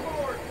begin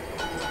board.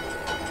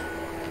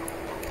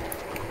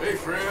 Hey,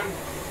 friend.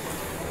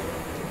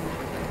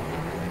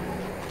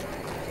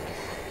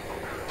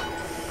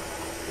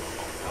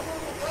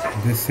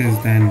 This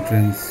is the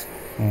entrance.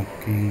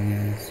 Fucking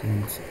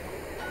assholes.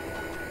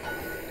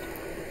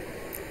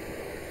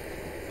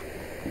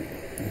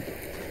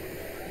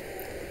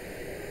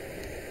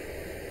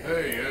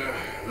 Hey,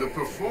 the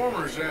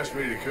performers asked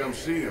me to come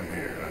see them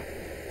here.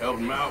 I helped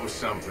them out with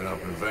something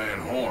up in Van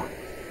Horn.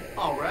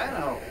 All right,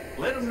 I'll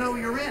let them know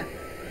you're in.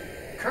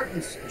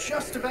 Curtain's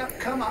just about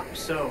come up,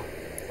 so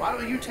why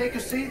don't you take a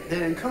seat,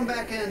 then come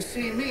back and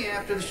see me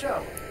after the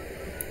show.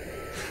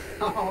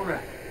 All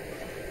right.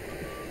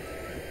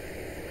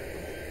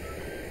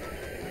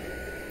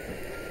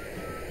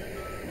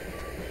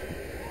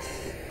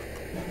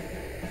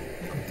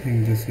 I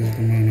think this is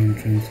the main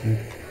entrance here.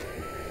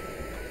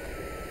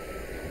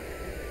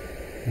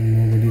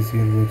 And nobody's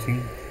here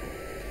watching.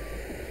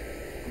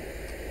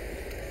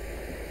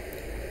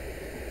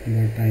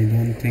 But I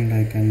don't think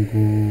I can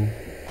go.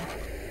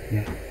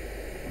 Yeah,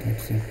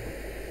 that's it.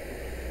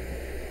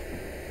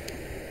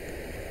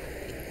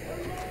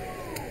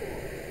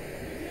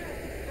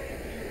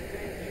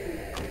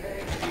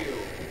 Thank you.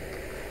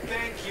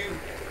 Thank you.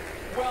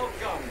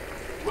 Welcome.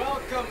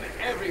 Welcome,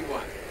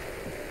 everyone.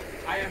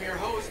 I am your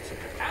host,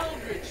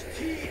 Aldrich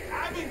T.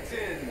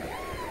 Abington.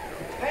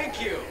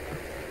 Thank you.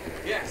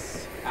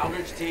 Yes,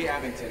 Aldrich T.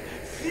 Abington.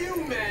 Few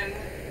men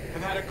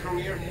have had a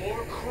career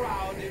more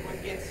crowded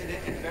with incident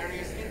and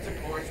various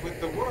intercourse with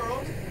the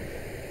world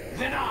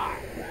than I.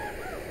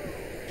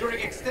 During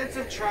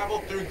extensive travel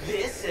through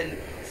this and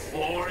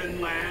foreign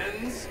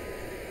lands,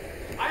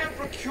 I have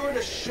procured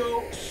a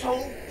show so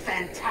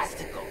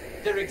fantastical,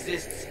 there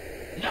exists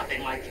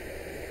nothing like it.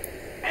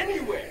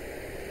 Anywhere.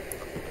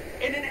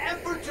 In an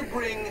effort to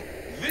bring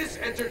this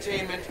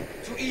entertainment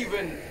to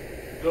even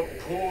the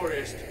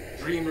poorest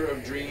dreamer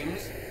of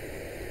dreams,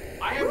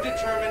 I have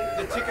determined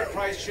the ticket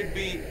price should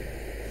be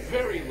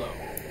very low,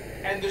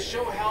 and the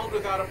show held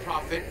without a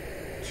profit.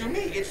 To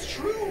me, it's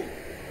true.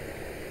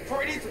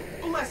 For it is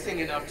blessing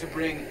enough to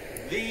bring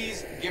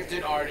these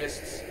gifted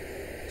artists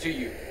to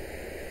you.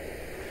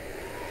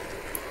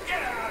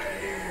 Get out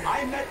of here!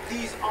 I met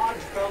these odd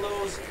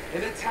fellows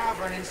in a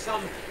tavern in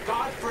some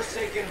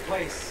godforsaken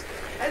place,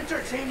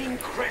 entertaining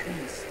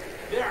cretins.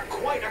 They are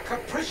quite a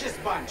capricious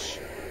bunch,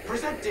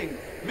 presenting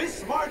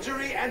Miss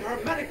Marjorie and her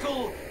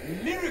medical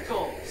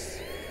miracles.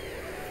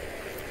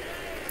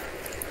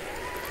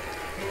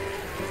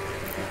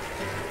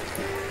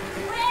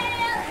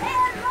 Well,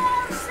 hello,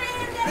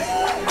 Cindy!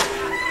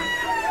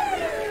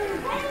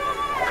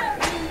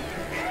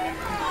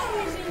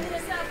 Oh, isn't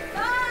this a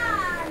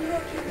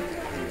fine-looking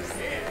place?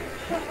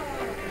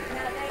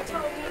 Now, they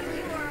told me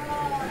you were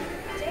all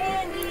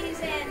dandies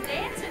and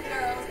dancing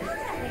girls. Well,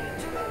 that ain't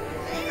true.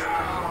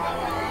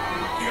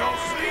 Y'all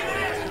see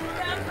that?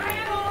 Now,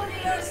 grab on to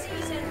your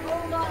seats and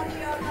hold on to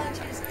your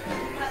lunches,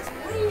 because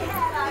we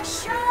have a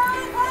show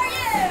for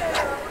you!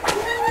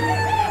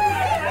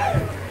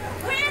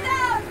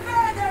 Without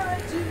further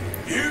ado,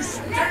 You let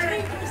stand! me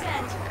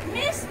present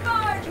Miss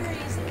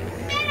Marjorie's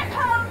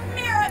medical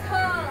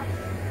miracle,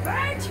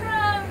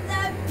 Bertram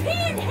the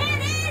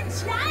Pin-Headed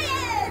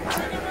Giant!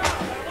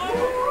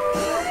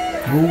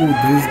 Oh,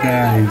 those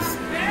guys.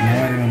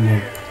 Now I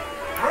remember.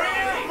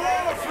 Bring in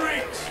more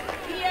freaks!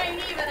 He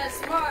ain't even as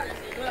smart as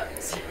he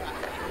looks.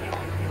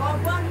 But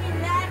when he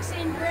lacks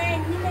in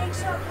brain, he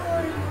makes up for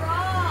it in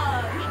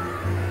wrong.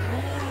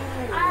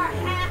 Our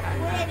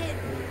half-witted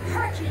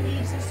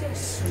Hercules is as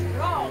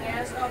strong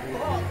as a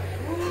bull.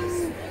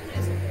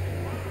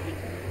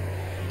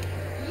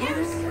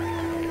 Yes.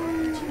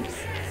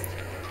 Jesus.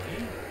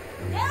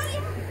 Hell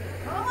yeah.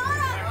 Come on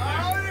up.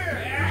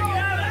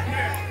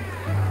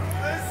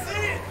 Let's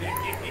see it!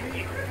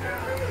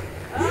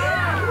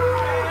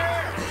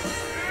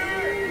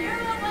 You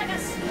look like a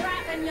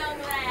strapping young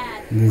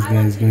lad. This I guy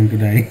want is you going to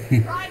die.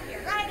 right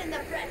here, right in the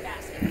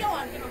breadbasket. Go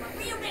on, give him a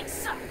real big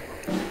suck.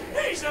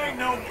 These ain't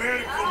no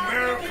medical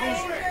miracles!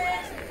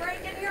 Dangerous,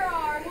 breaking your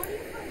arm. What are you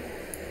afraid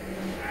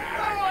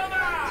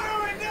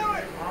of? Do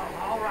it!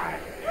 All right.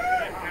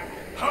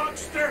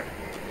 Huckster!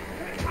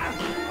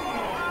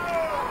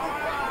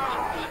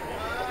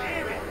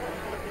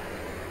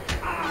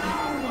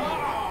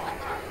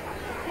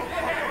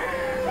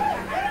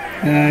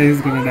 Yeah, he's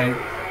gonna die.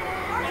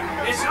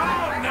 It's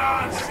all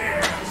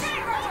nonsense.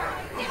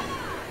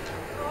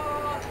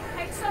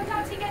 Hey,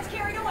 sometimes he gets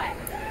carried away.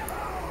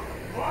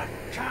 What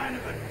kind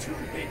of a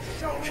two-bit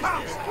show is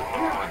this?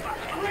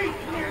 Freak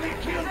nearly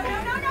killed me.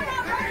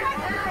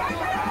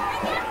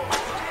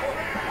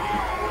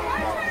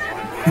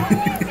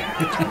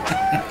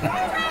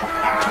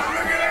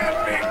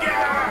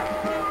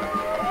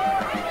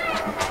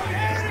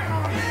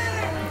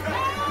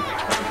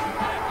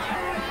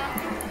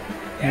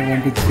 I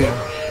want to kill.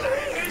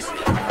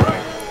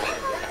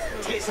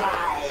 Tis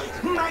I,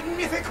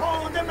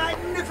 Magnifico the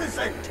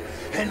Magnificent,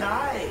 and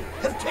I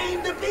have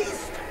tamed the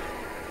beast.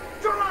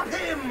 Drop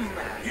him!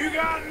 You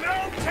got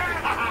no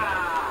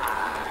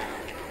time.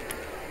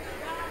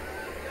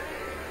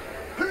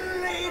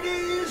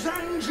 Ladies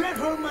and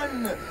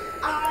gentlemen,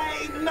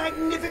 I,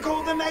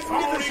 Magnifico the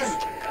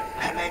Magnificent,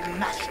 am a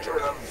master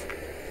of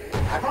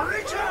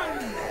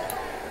apparition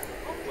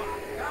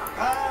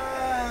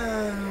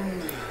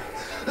and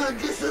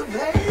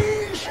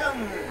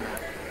dissipation.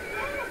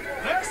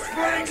 Let's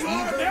bring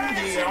more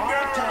dancing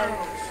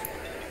girls.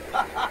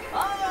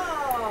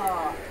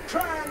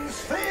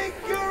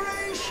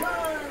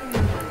 Transfiguration.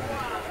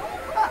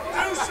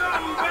 Do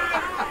something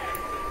better.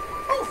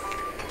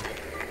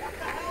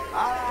 I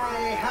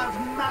have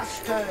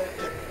mastered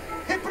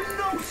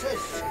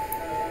hypnosis,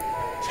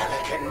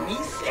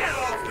 telekinesis, Get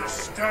off the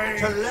stage.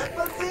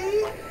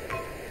 telepathy,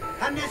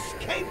 and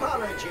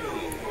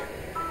escapology.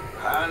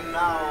 And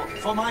now,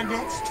 for my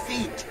next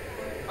feat,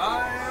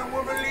 I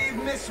will relieve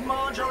Miss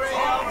Marjorie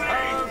of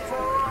her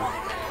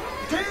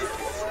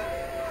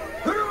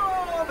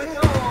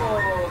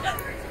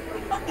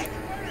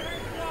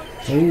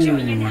You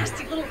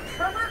nasty little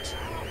pervert.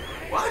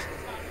 What?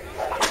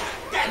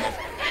 Damn it!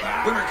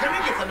 We were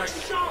gonna give them a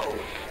show.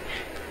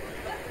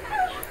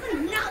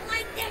 Not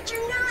like that,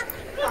 you're not.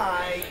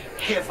 I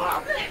give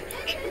up.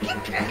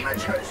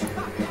 Amateurs.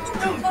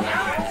 Don't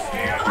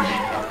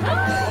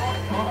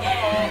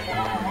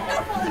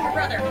follow your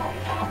brother.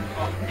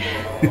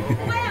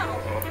 Well,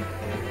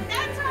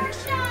 that's our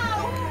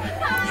show.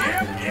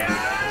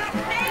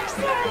 Thanks,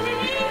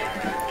 Sandy.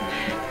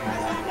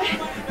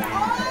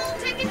 All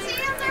ticket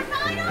sales are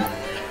final.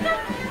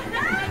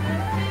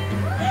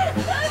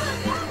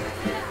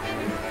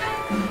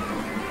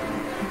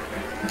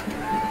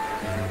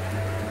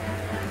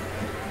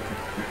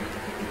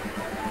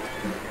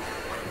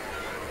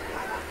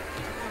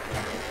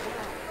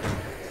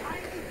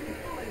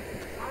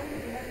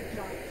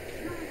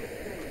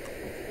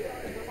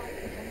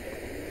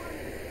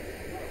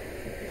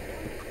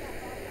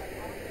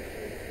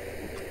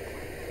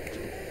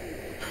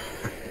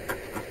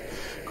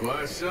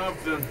 Quite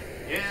something.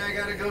 Yeah, I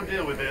gotta go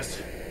deal with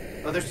this.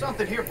 Oh, there's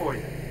something here for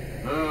you.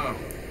 Oh,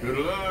 good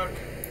luck.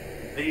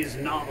 These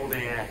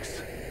novelty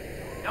acts.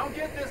 Don't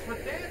get this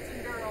with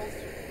dancing girls.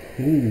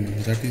 Ooh,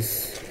 that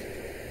is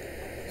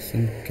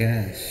some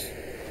cash.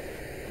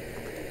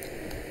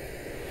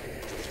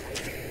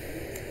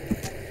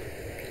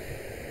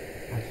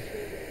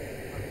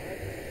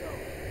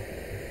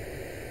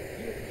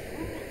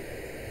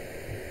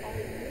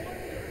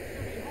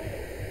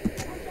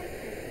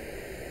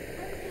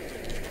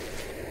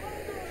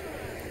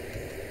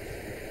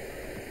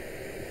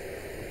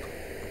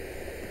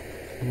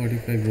 What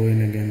if I go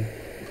in again?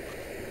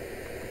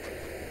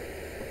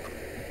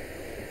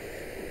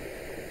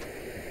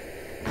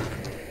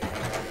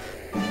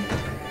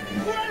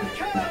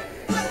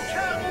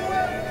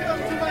 Welcome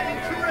to my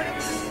incredible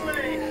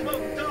display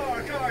of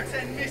dark arts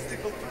and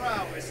mystical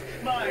prowess,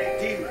 my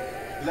dear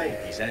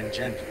ladies and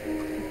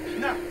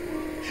gentlemen. Now,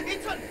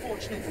 it's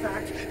unfortunate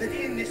fact that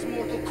in this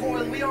mortal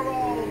coil we are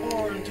all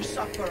born to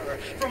suffer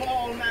from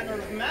all manner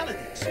of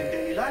maladies in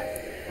daily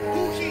life.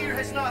 Who here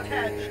has not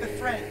had a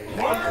friend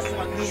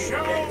on near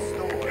death's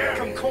door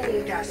from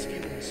coal gas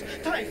fumes,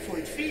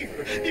 typhoid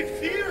fever,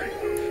 diphtheria,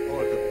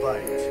 or the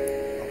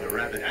bite of a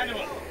rabid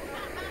animal?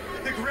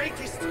 The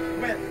greatest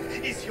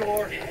wealth is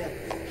your health.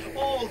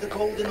 All the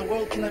gold in the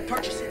world cannot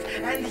purchase it,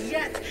 and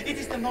yet it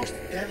is the most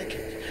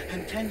delicate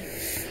and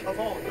tenuous of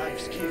all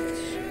life's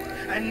gifts.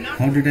 And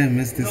How did I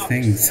miss these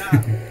things? You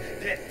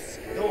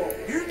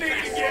need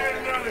to get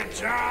another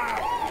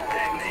job.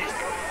 Than this.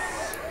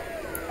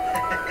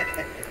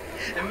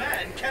 A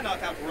man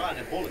cannot outrun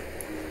a bullet.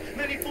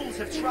 Many fools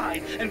have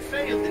tried and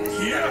failed in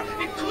this Yeah.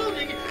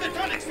 including the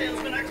tonic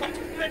salesman I caught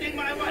bedding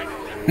my wife.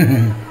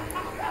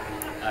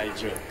 I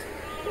joke.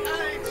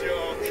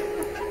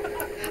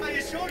 I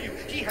assure you,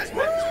 he has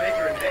met his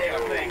maker and they are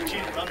playing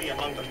gin rummy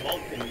among the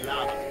molten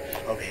lava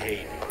of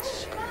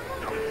Hades.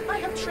 I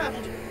have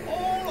traveled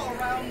all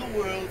around the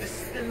world,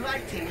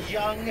 delighting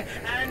young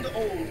and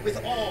old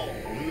with all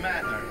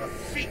manner of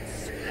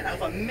feats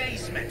of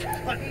amazement,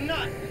 but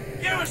none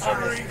Give us a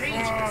are as refund.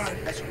 dangerous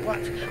as what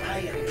I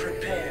am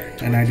prepared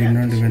to And I did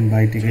not attempt even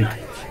buy ticket.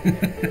 tonight.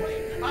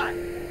 I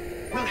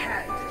will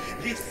hand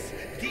this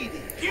DD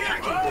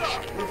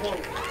Hackenbush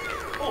revolver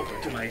over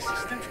to my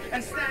assistant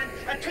and stand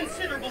at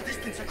considerable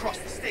distance across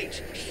the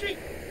stage. She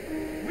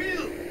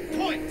will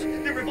point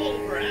the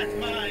revolver at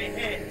my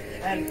head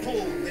and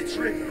pull the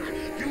trigger.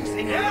 You an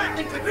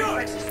enlightenment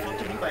reflexes taught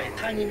to me by a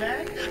tiny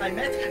man I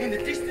met in the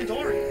distant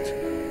Orient.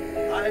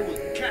 I will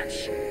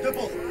catch the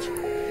bullet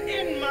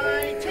in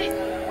my teeth.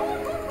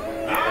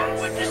 On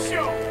with the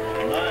show!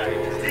 My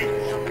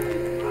teeth.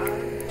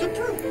 To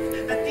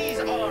prove that these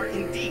are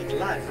indeed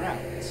live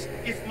rounds,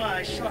 if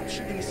my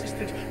sharpshooting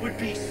assistant would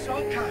be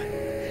so kind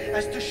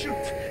as to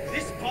shoot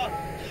this bottle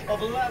of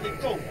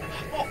Laligo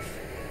off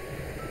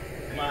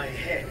my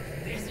head.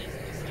 This is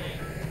insane.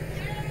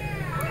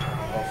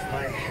 Off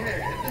my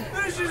head.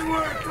 This is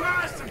where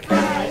class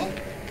surprise!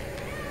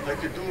 I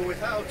could do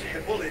without a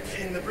bullet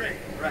in the brain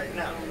right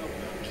now.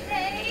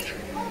 Okay.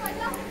 Oh my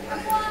God.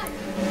 Come on.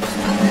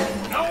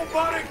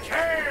 Nobody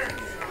cares!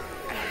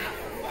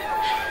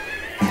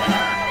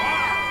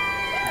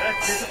 That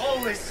it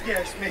always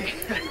scares me.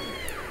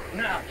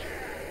 Now,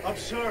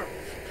 observe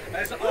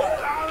as I,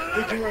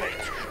 the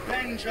great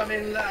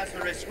Benjamin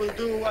Lazarus, will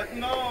do what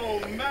no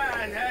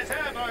man has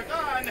ever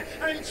done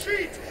and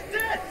treat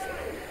death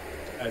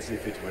as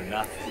if it were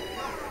nothing.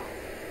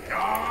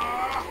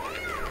 Ah!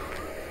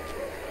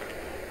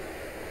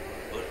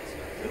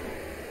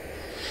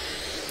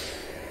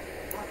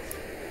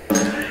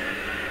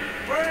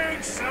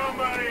 Bring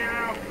somebody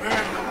out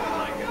there!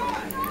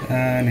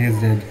 And he's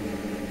dead.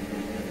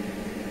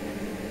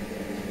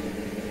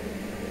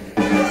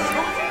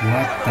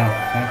 What the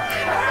fuck?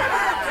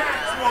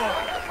 That's one!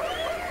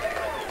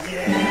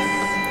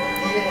 Yes.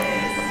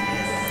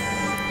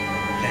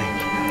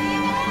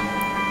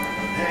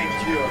 Thank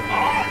you.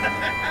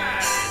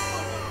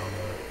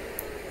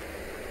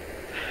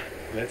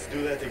 Let's do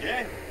that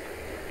again.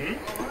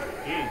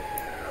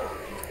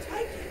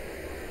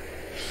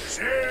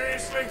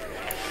 Seriously?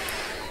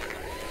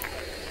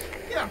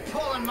 You're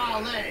pulling my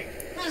leg.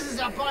 This is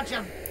a bunch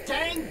of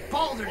dang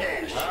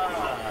balderdash.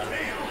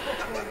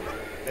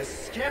 The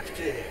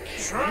skeptic.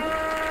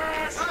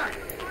 Trash!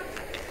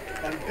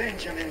 I'm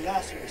Benjamin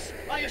Lazarus.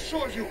 I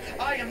assure you,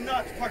 I am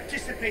not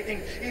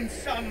participating in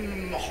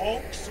some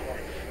hoax or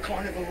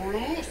carnival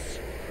ruse.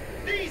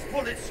 These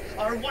bullets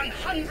are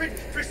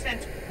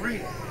 100%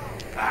 real.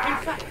 In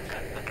fact,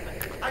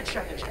 I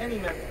challenge any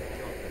member of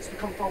the audience to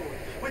come forward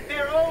with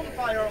their own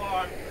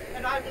firearm,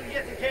 and I will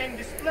yet again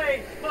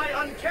display my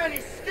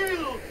uncanny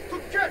skill to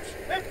catch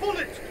a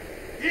bullet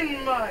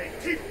in my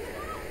teeth.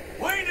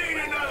 We need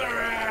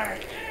another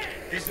act!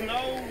 Is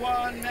no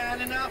one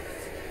man enough?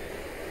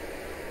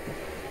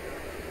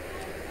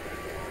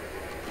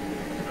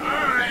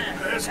 Alright,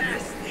 let's go.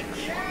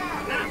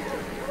 Now,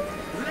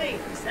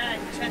 ladies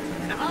and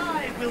gentlemen,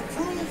 I will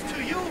prove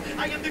to you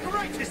I am the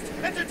greatest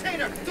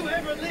entertainer to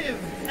ever live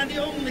and the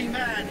only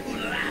man who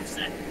laughs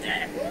at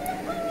death.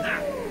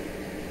 Now,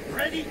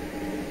 ready?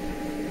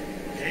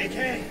 AK.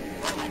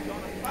 I'm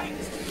gonna fight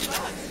this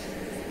class.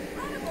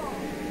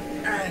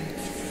 And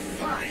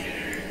fire.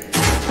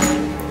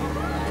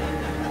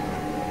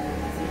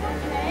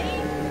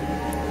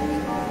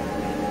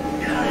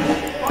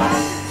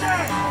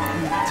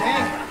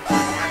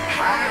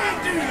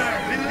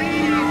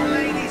 Believe,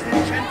 ladies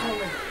and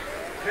gentlemen,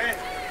 death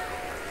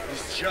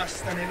is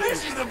just an illusion.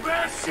 This is the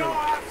best show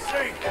I've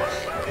seen!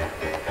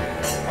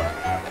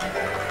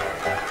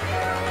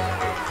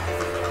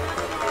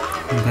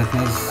 That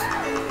was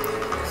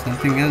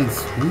something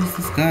else. Who is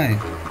this guy?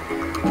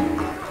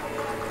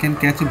 Can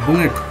catch a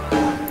bullet,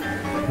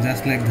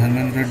 just like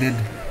Dharmendra did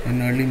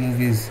in early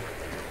movies.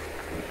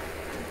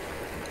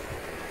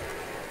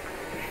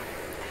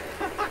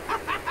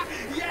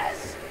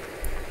 Yes!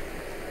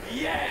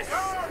 Yes!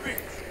 Garbage!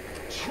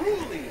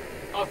 Truly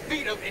a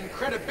feat of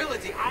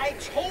incredibility. I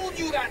told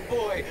you that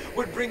boy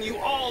would bring you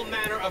all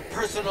manner of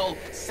personal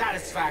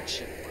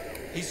satisfaction.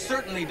 He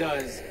certainly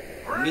does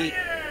me.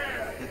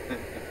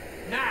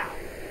 Now,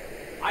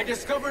 I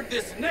discovered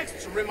this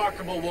next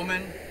remarkable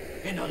woman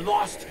in a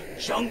lost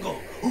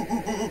jungle,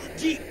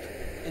 deep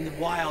in the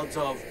wilds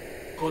of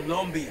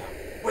Colombia,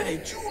 where they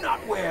do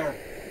not wear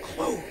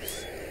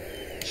clothes.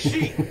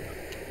 She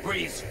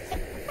breathes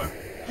fire.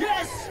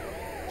 Yes,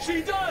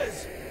 she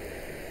does.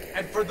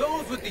 And for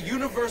those with the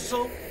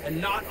universal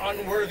and not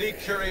unworthy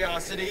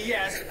curiosity,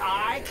 yes,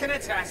 I can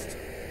attest,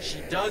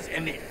 she does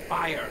emit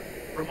fire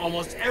from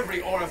almost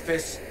every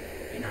orifice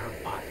in her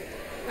body.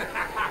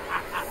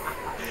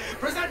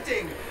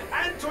 Presenting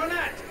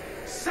Antoinette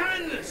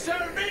San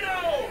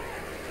Servino!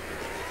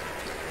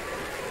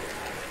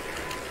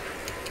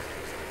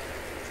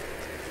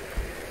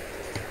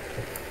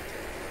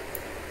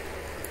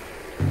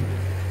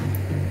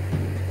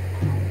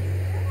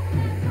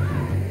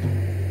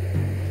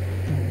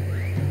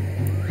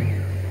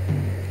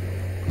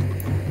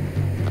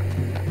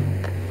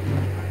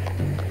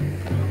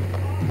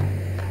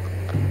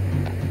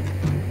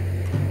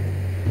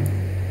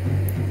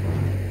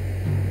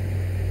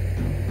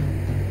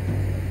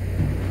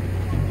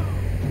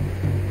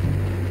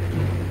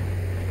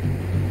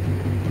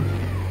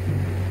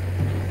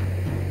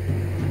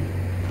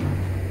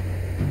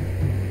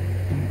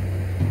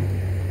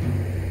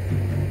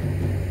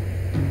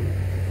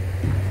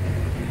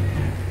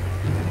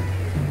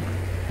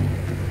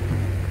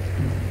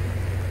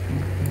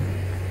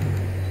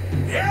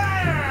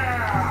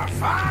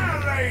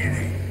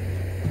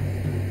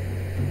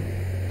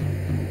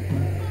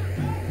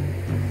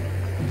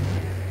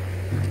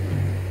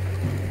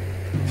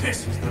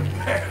 This is the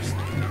best.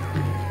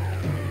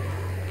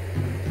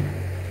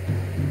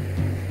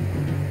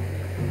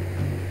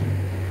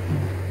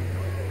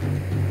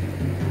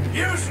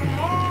 Use some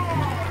more!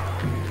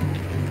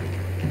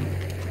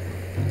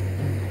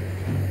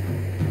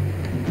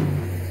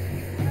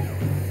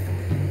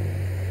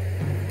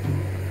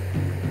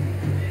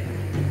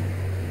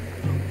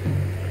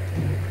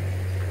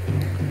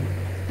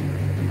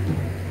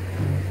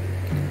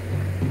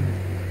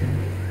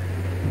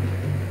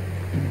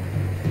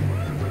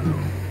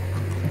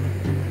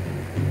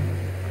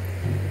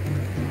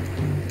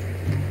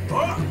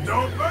 Oh,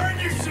 don't burn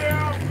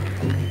yourself!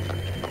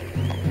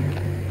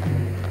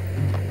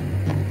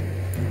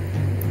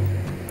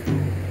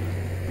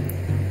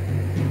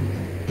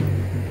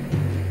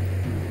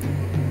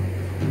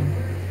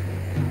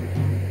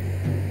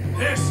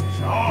 This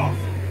is awful.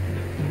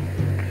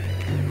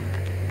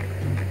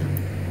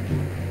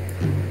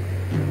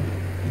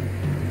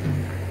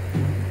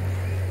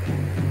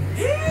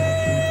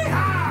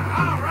 Yee-haw!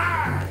 All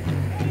right!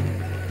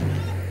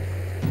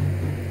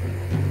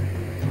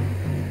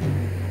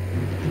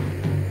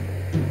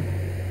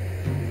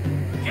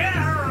 Get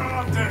her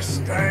off the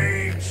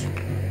stage!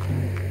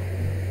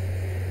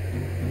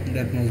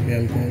 That must be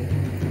alcohol.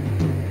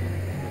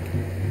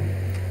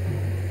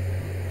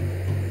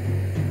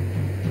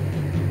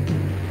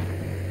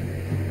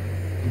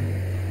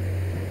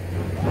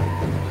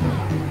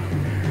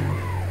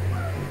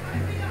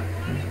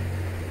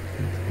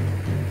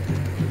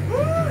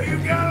 Woo, you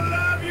gotta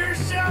love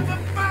yourself a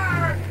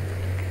fire!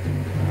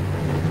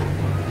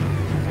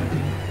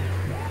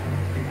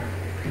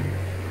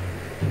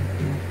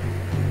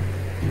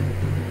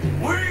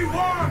 We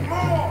want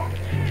more!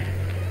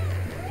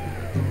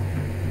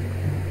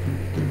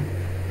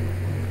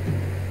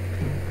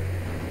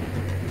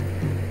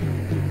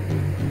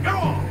 Go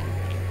on!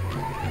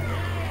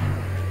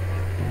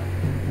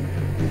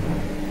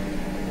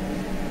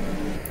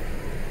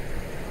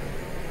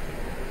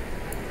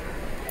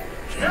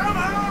 Come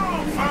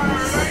on,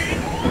 fire lady!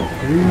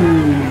 Ooh.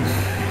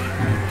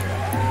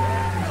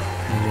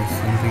 There's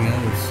something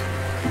else.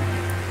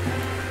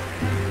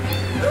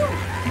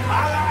 I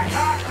like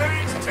hot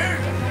things too!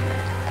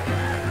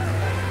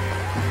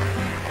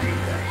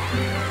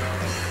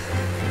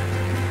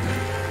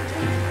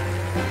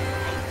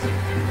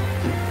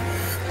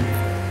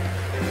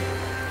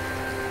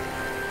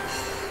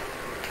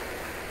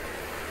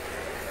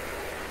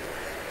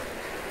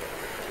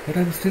 But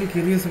I'm still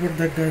curious about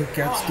that guy who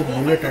catch the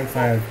bullet I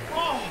fired.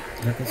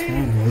 That was from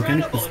a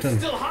volcanic Incredible. pistol.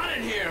 It's still hot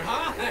in here,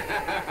 huh?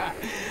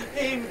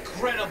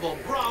 Incredible.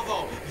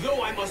 Bravo.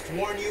 Though I must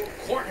warn you,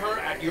 court her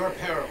at your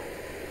peril.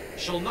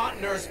 She'll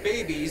not nurse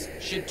babies,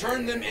 she'd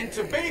turn them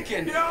into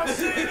bacon. Y'all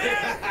see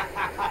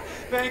that?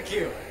 Thank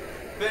you.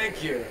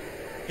 Thank you.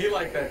 He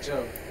liked that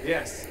joke.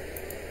 Yes.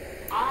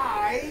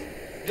 I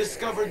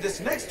discovered this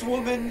next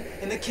woman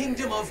in the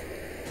kingdom of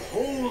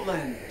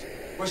Poland,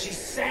 where she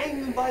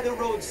sang by the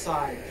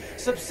roadside,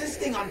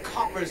 subsisting on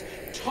coppers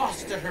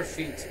tossed at her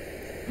feet.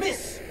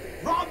 Miss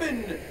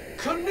Robin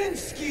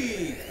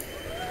Koninsky.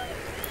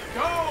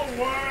 Go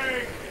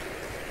away!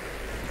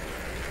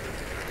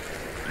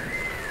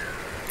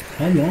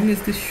 How long is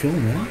this show,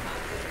 man?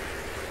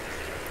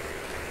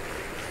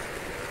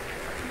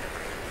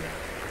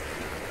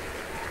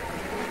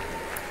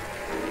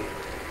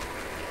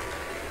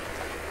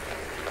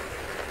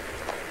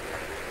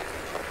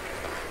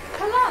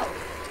 Hello!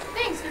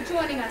 Thanks for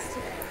joining us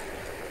today.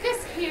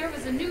 This here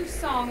is a new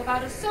song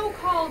about a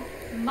so-called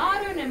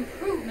modern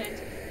improvement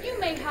you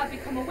may have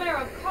become aware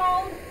of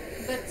called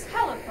the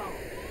telephone.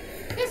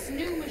 This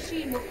new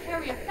machine will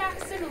carry a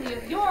facsimile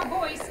of your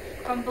voice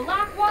from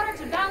Blackwater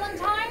to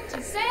Valentine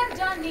to Saint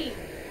Denis,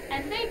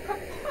 and they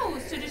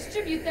propose to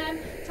distribute them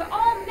to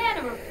all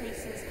manner of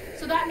places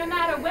so that no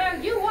matter where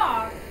you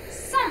are,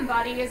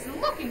 somebody is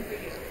looking for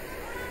you.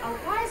 A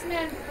wise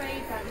man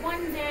prayed that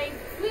one day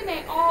we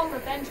may all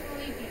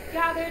eventually be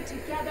gathered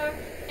together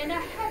in a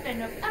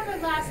heaven of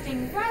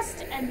everlasting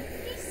rest and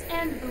peace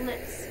and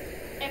bliss,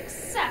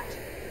 except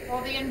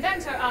for the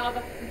inventor of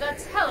the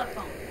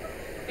telephone,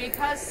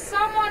 because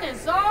someone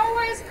is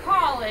always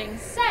calling,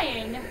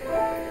 saying,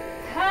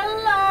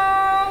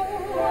 hello,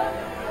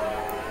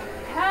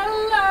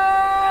 hello.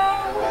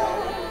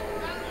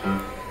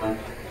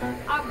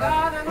 I've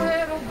got a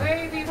little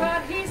baby,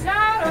 but he's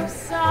out of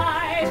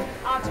sight.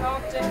 I'll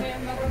talk to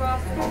him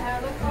across the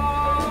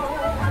telephone.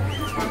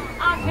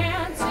 I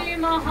can't see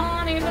my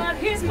honey, but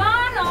he's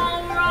mine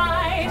all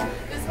right.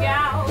 This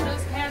gal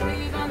just can't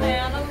leave a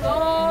man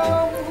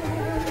alone.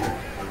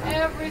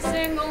 Every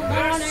single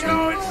morning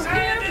you'll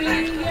hear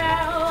me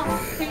yell.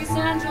 Peace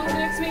Angel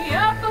picks me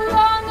up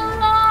along the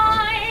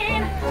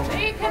line.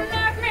 They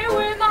connect me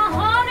with my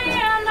honey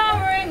and I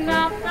ring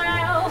that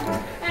bell.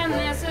 And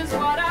this is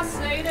what I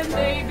say to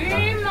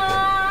baby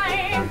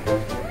mine.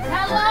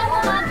 Hello,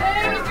 my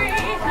baby.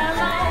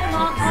 Hello,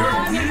 my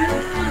honey.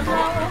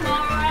 Hello, my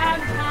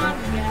ragtime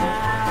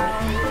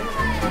gal.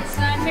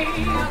 Send me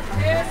a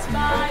kiss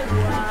by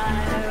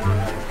wire.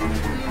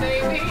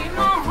 Baby,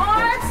 my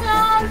heart's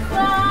on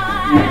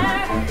fire.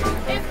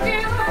 If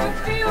you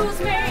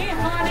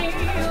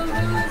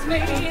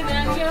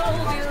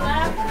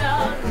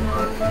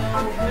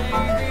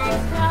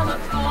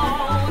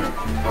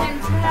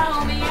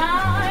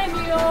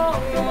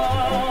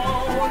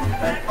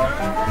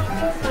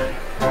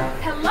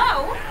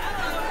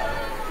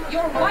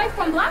wife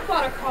from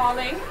Blackwater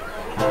calling.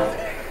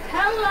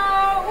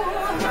 Hello.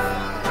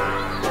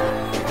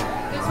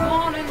 This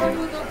morning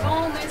through the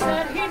phone they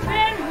said he'd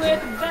been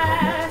with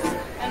Bess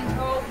and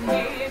told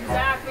me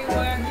exactly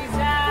where he's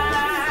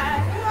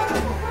at.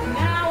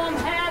 Now I'm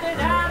headed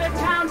out of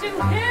town to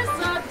his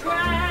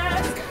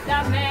address.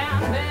 That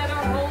man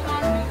better hold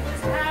on to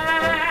his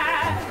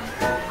hat.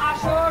 I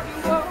sure do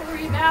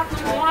worry that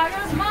the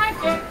wires might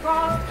get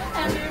crossed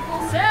and it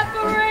will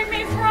separate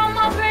me from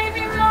my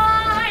baby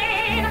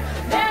mine.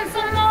 Then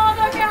some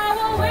other guy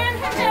will win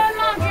and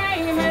my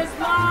game is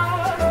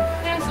lost.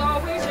 And so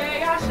each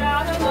day I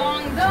shout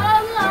along the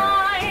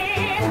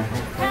line.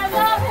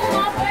 Hello,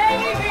 my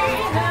baby.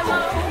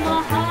 Hello, my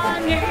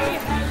honey.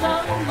 Hello,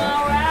 my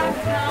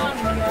ragtime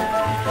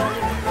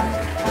gal.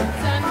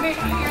 Send me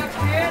a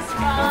kiss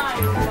by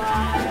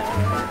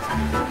wire.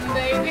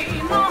 Baby,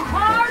 my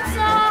heart's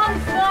on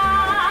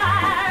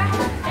fire.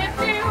 If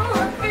you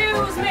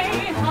refuse me,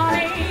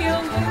 honey,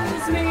 you'll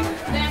lose me.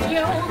 Then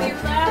you'll be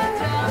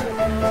left alone.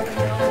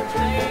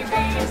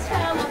 Baby's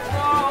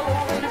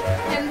telephone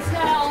and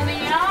tell me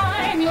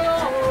I'm your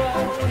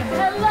own.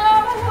 Hello,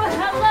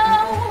 hello.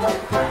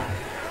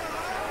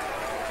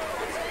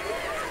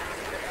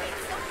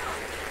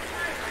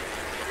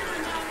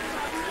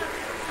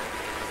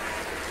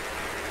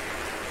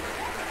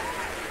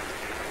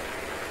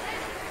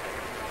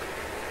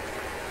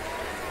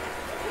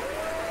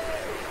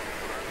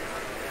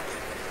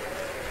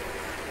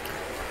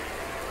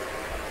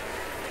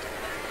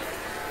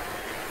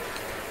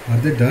 Are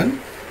they done?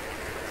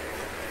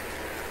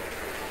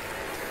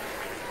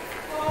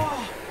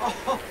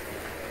 Oh,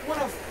 what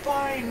a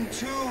fine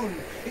tune.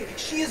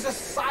 She is a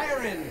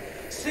siren,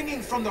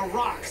 singing from the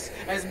rocks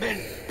as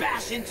men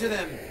bash into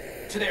them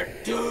to their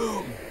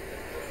doom.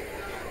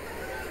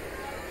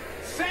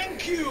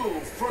 Thank you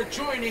for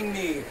joining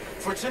me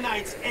for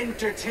tonight's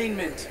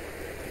entertainment.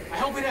 I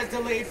hope it has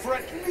delayed for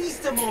at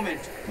least a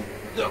moment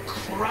the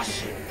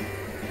crushing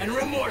and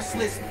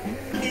remorseless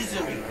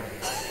misery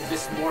of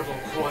this mortal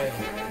coil.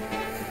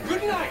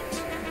 Good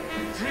night,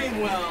 dream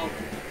well,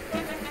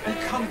 and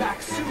come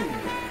back soon.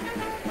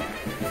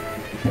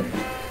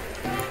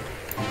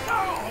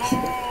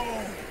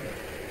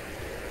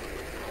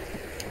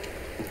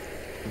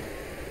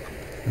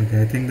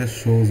 Okay, I think the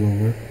show's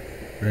over,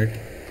 right?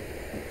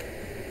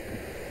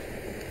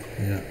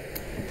 Yeah,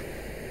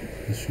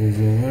 the show's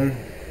over.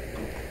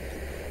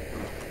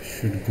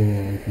 Should go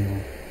out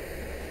now.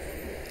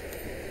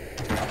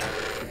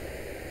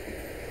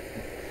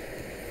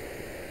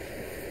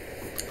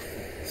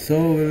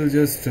 So we'll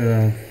just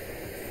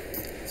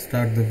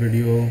start the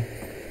video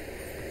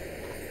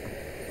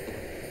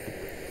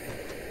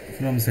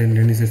from St.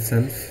 Denis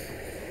itself.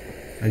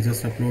 I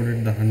just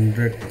uploaded the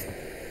 100th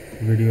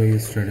video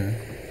yesterday.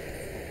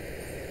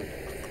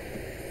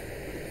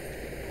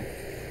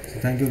 So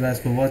thank you guys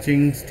for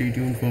watching. Stay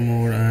tuned for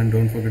more and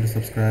don't forget to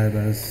subscribe,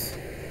 as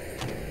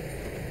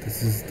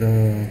this is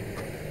the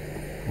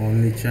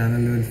only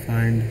channel you will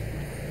find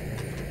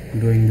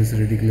doing these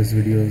ridiculous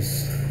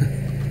videos.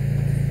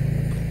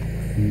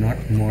 Not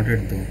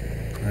modded though.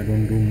 I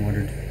don't do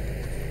modded.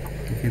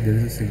 Okay, there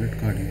is a cigarette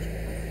card here.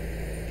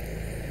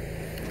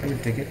 I will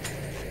take it.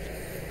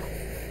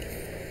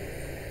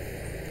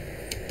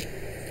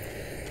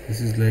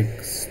 This is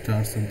like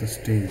stars of the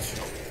stage.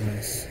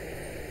 Nice.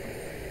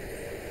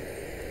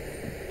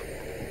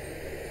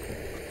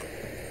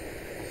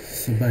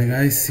 So bye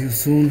guys, see you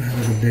soon. Have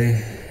a good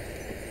day.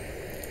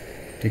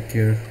 Take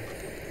care.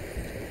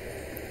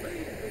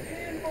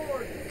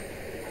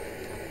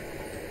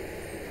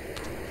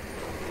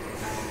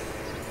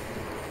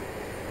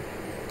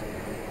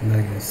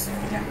 Bye guys.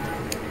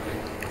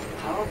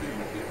 How do you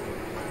do?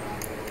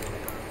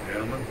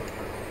 Gentlemen.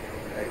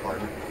 Hey,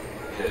 partner.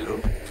 Hello.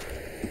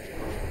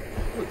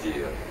 Oh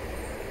dear.